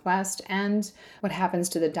German Southwest and what happens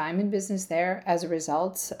to the diamond business there as a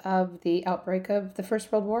result of the outbreak of the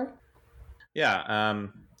First World War? Yeah,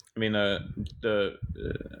 I mean the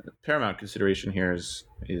paramount consideration here is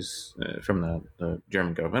from the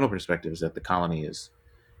German governmental perspective is that the colony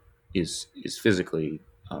is physically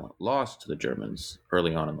lost to the Germans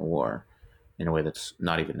early on in the war, in a way that's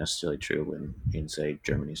not even necessarily true in say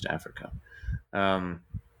German East Africa.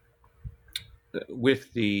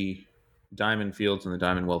 With the diamond fields and the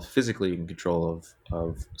diamond wealth physically in control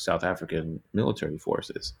of South African military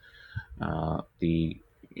forces, the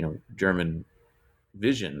German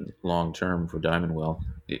vision long term for diamond wealth,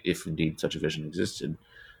 if indeed such a vision existed,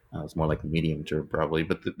 it's more like the medium term probably,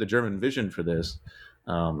 but the German vision for this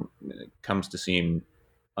comes to seem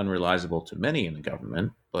unrealizable to many in the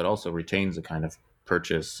government, but also retains a kind of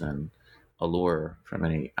purchase and allure from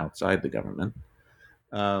any outside the government.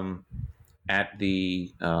 At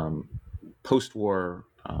the post-war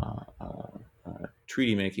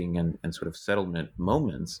treaty making and sort of settlement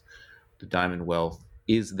moments, the diamond wealth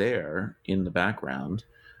is there in the background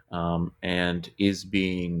and is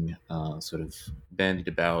being sort of bandied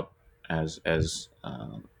about as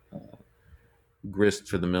grist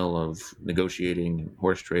for the mill of negotiating and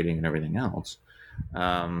horse trading and everything else.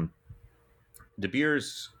 De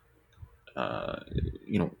Beers,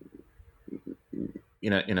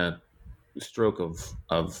 in a stroke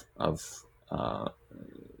of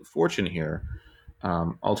fortune here,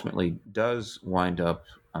 ultimately does wind up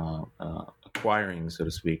acquiring, so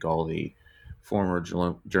to speak, all the former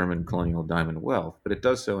German colonial diamond wealth, but it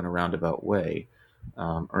does so in a roundabout way.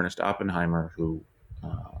 Ernest Oppenheimer, who,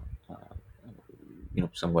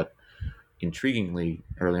 somewhat intriguingly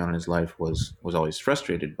early on in his life was always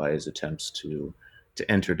frustrated by his attempts to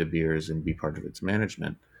enter De Beers and be part of its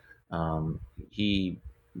management. He,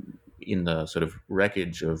 in the sort of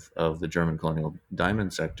wreckage of the German colonial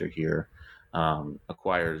diamond sector here,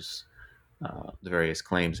 acquires the various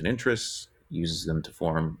claims and interests, uses them to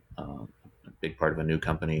form a big part of a new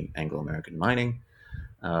company, Anglo-American Mining.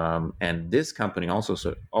 And this company also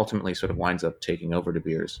ultimately sort of winds up taking over De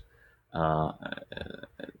Beers,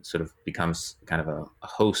 sort of becomes kind of a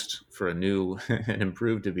host for a new and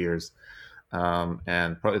improved De Beers.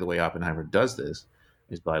 And probably the way Oppenheimer does this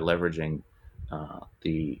is by leveraging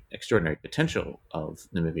the extraordinary potential of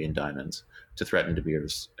Namibian diamonds to threaten De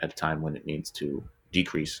Beers at a time when it needs to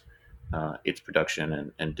decrease its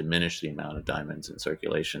production and diminish the amount of diamonds in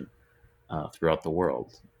circulation throughout the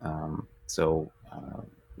world. So,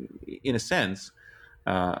 in a sense,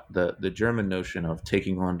 the German notion of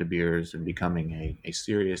taking on De Beers and becoming a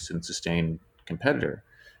serious and sustained competitor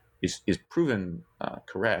is proven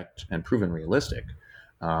correct and proven realistic,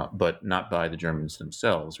 but not by the Germans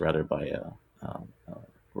themselves, rather by a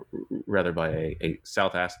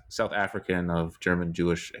South African of German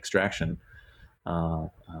Jewish extraction,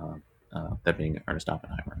 that being Ernest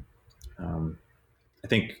Oppenheimer. I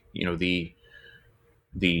think the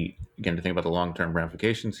again, to think about the long-term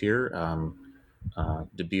ramifications here,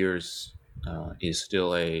 De Beers is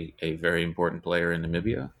still a very important player in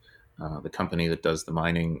Namibia. The company that does the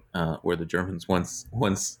mining where the Germans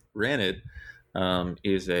once ran it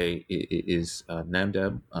is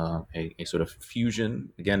Namdeb, a sort of fusion.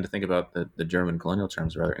 Again, to think about the German colonial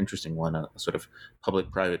terms, a rather interesting one, a sort of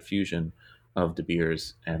public-private fusion of De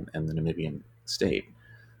Beers and the Namibian state.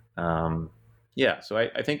 So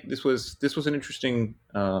I think this was an interesting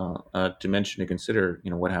dimension to consider.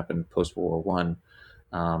 What happened post World War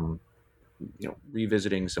I.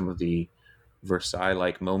 Revisiting some of the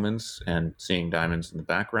Versailles-like moments and seeing diamonds in the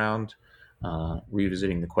background.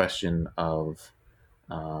 Revisiting the question of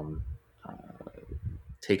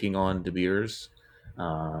taking on De Beers.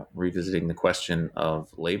 Revisiting the question of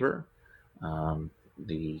labor,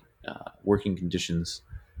 the working conditions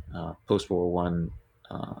post World War I.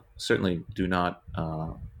 Certainly do not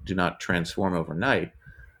transform overnight,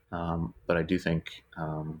 but I do think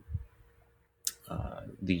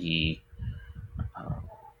the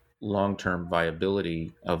long-term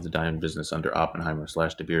viability of the diamond business under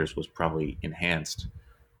Oppenheimer/De Beers was probably enhanced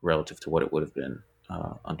relative to what it would have been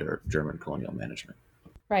under German colonial management.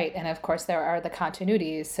 Right. And of course, there are the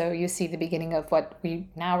continuities. So you see the beginning of what we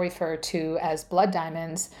now refer to as blood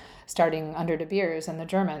diamonds starting under De Beers and the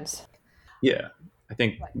Germans. Yeah, I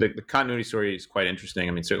think the continuity story is quite interesting.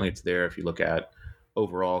 I mean, certainly it's there if you look at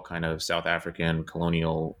overall kind of South African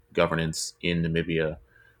colonial governance in Namibia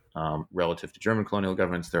relative to German colonial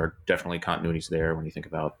governance. There are definitely continuities there when you think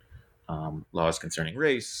about laws concerning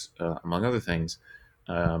race, among other things.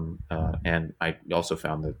 And I also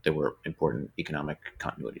found that there were important economic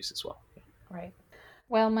continuities as well. Right.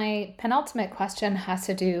 Well, my penultimate question has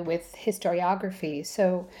to do with historiography.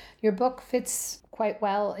 So your book fits quite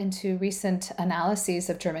well into recent analyses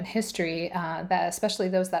of German history, that especially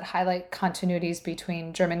those that highlight continuities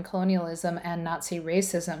between German colonialism and Nazi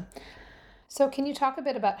racism. So can you talk a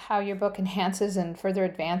bit about how your book enhances and further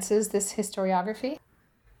advances this historiography?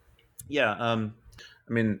 Yeah, I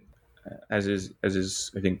mean, as is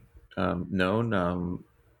I think known,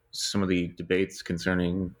 some of the debates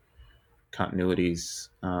concerning continuities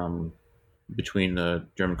between the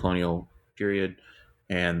German colonial period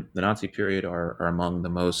and the Nazi period are among the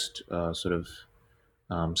most sort of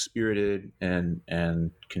spirited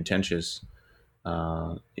and contentious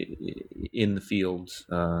in the field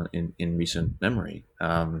in recent memory.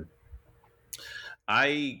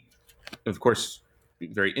 I, of course,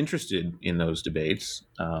 very interested in those debates.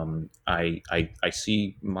 I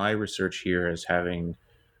see my research here as having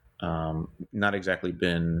not exactly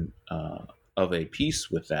been of a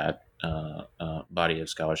piece with that body of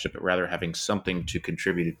scholarship, but rather having something to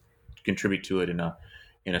contribute to it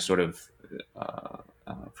in a sort of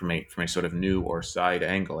from a sort of new or side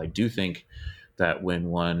angle. I do think that when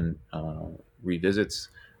one revisits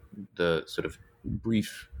the sort of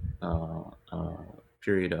brief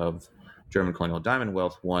period of German colonial diamond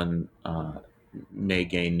wealth, one may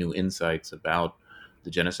gain new insights about the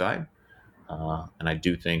genocide. And I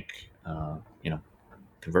do think,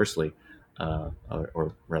 conversely,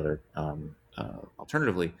 or rather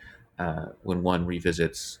alternatively, when one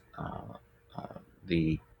revisits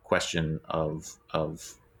the question of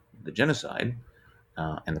the genocide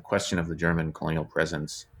and the question of the German colonial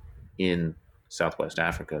presence in Southwest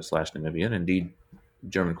Africa / Namibia, and indeed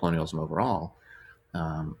German colonialism overall,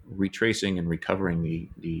 retracing and recovering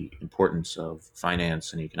the importance of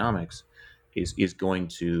finance and economics is going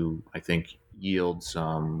to, I think, yield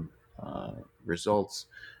some results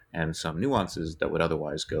and some nuances that would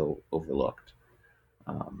otherwise go overlooked.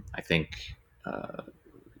 I think,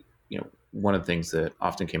 one of the things that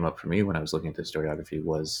often came up for me when I was looking at this historiography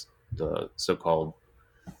was the so-called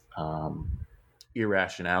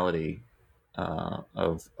irrationality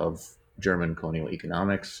of German colonial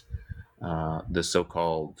economics, the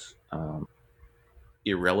so-called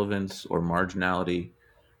irrelevance or marginality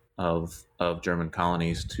of German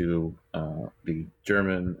colonies to the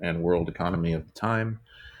German and world economy of the time.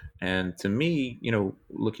 And to me,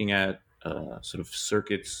 looking at sort of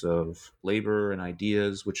circuits of labor and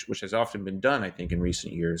ideas, which has often been done, I think, in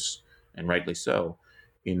recent years, and rightly so,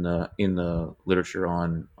 in the literature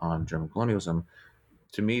on German colonialism,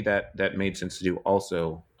 to me that made sense to do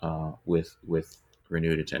also with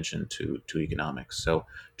renewed attention to economics. So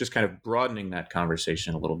just kind of broadening that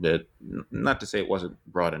conversation a little bit, not to say it wasn't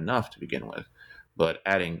broad enough to begin with, but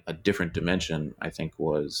adding a different dimension, I think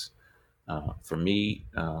was, for me,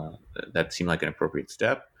 that seemed like an appropriate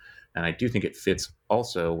step. And I do think it fits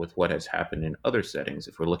also with what has happened in other settings.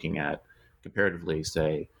 If we're looking at comparatively,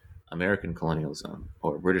 say, American colonialism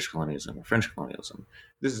or British colonialism or French colonialism,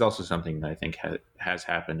 this is also something that I think has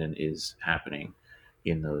happened and is happening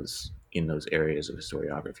in those areas of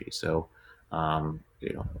historiography. So,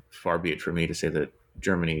 far be it for me to say that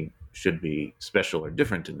Germany should be special or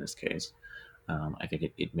different in this case. I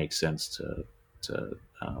think it makes sense to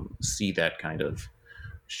see that kind of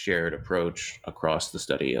shared approach across the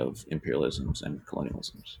study of imperialisms and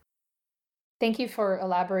colonialisms. Thank you for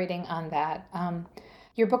elaborating on that.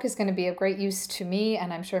 Your book is going to be of great use to me,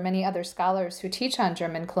 and I'm sure many other scholars who teach on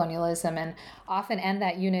German colonialism and often end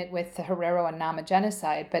that unit with the Herero and Nama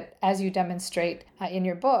genocide. But as you demonstrate in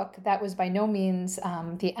your book, that was by no means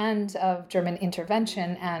the end of German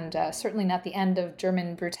intervention and certainly not the end of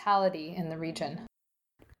German brutality in the region.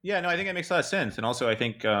 Yeah, no, I think that makes a lot of sense, and also I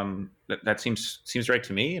think that seems right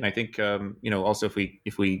to me. And I think also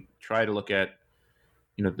if we try to look at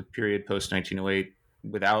the period post 1908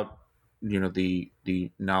 without the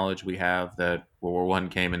knowledge we have that World War I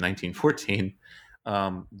came in 1914,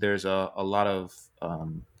 there's a lot of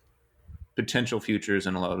potential futures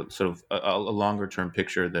and a lot of sort of a longer term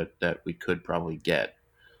picture that we could probably get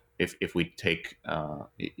if we take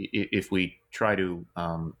if we try to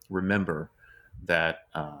remember that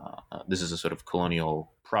this is a sort of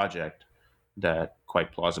colonial project that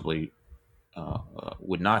quite plausibly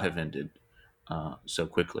would not have ended so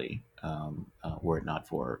quickly were it not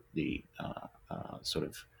for the sort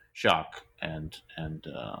of shock and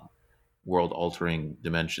world altering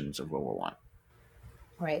dimensions of World War One.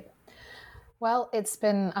 Right. Well, it's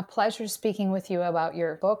been a pleasure speaking with you about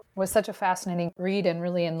your book. It was such a fascinating read and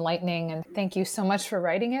really enlightening. And thank you so much for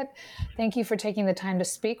writing it. Thank you for taking the time to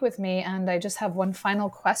speak with me. And I just have one final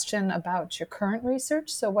question about your current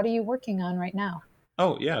research. So what are you working on right now?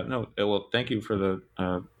 Oh, yeah. No. Well, thank you for the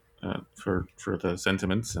for the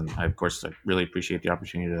sentiments. And I, of course, I really appreciate the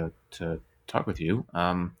opportunity to talk with you.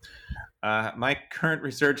 My current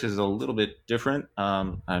research is a little bit different.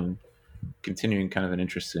 I'm continuing kind of an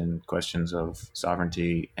interest in questions of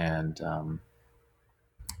sovereignty and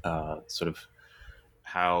sort of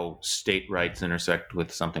how state rights intersect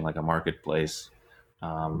with something like a marketplace.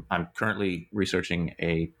 I'm currently researching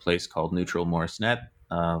a place called Neutral Morris Net.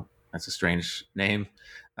 That's a strange name.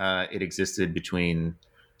 It existed between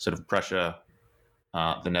sort of Prussia,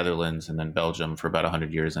 the Netherlands, and then Belgium for about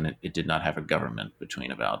 100 years, and it did not have a government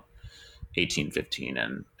between about 1815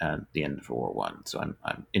 and the end of World War One. So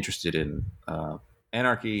I'm interested in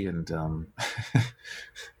anarchy and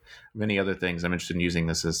many other things. I'm interested in using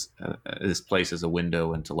this as this place as a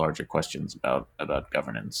window into larger questions about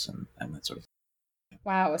governance and that sort of thing.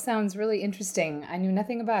 Wow, sounds really interesting. I knew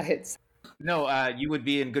nothing about it. No, you would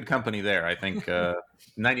be in good company there. I think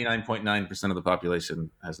 99.9% of the population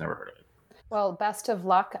has never heard of it. Well, best of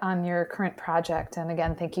luck on your current project. And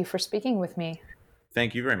again, thank you for speaking with me.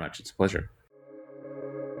 Thank you very much. It's a pleasure.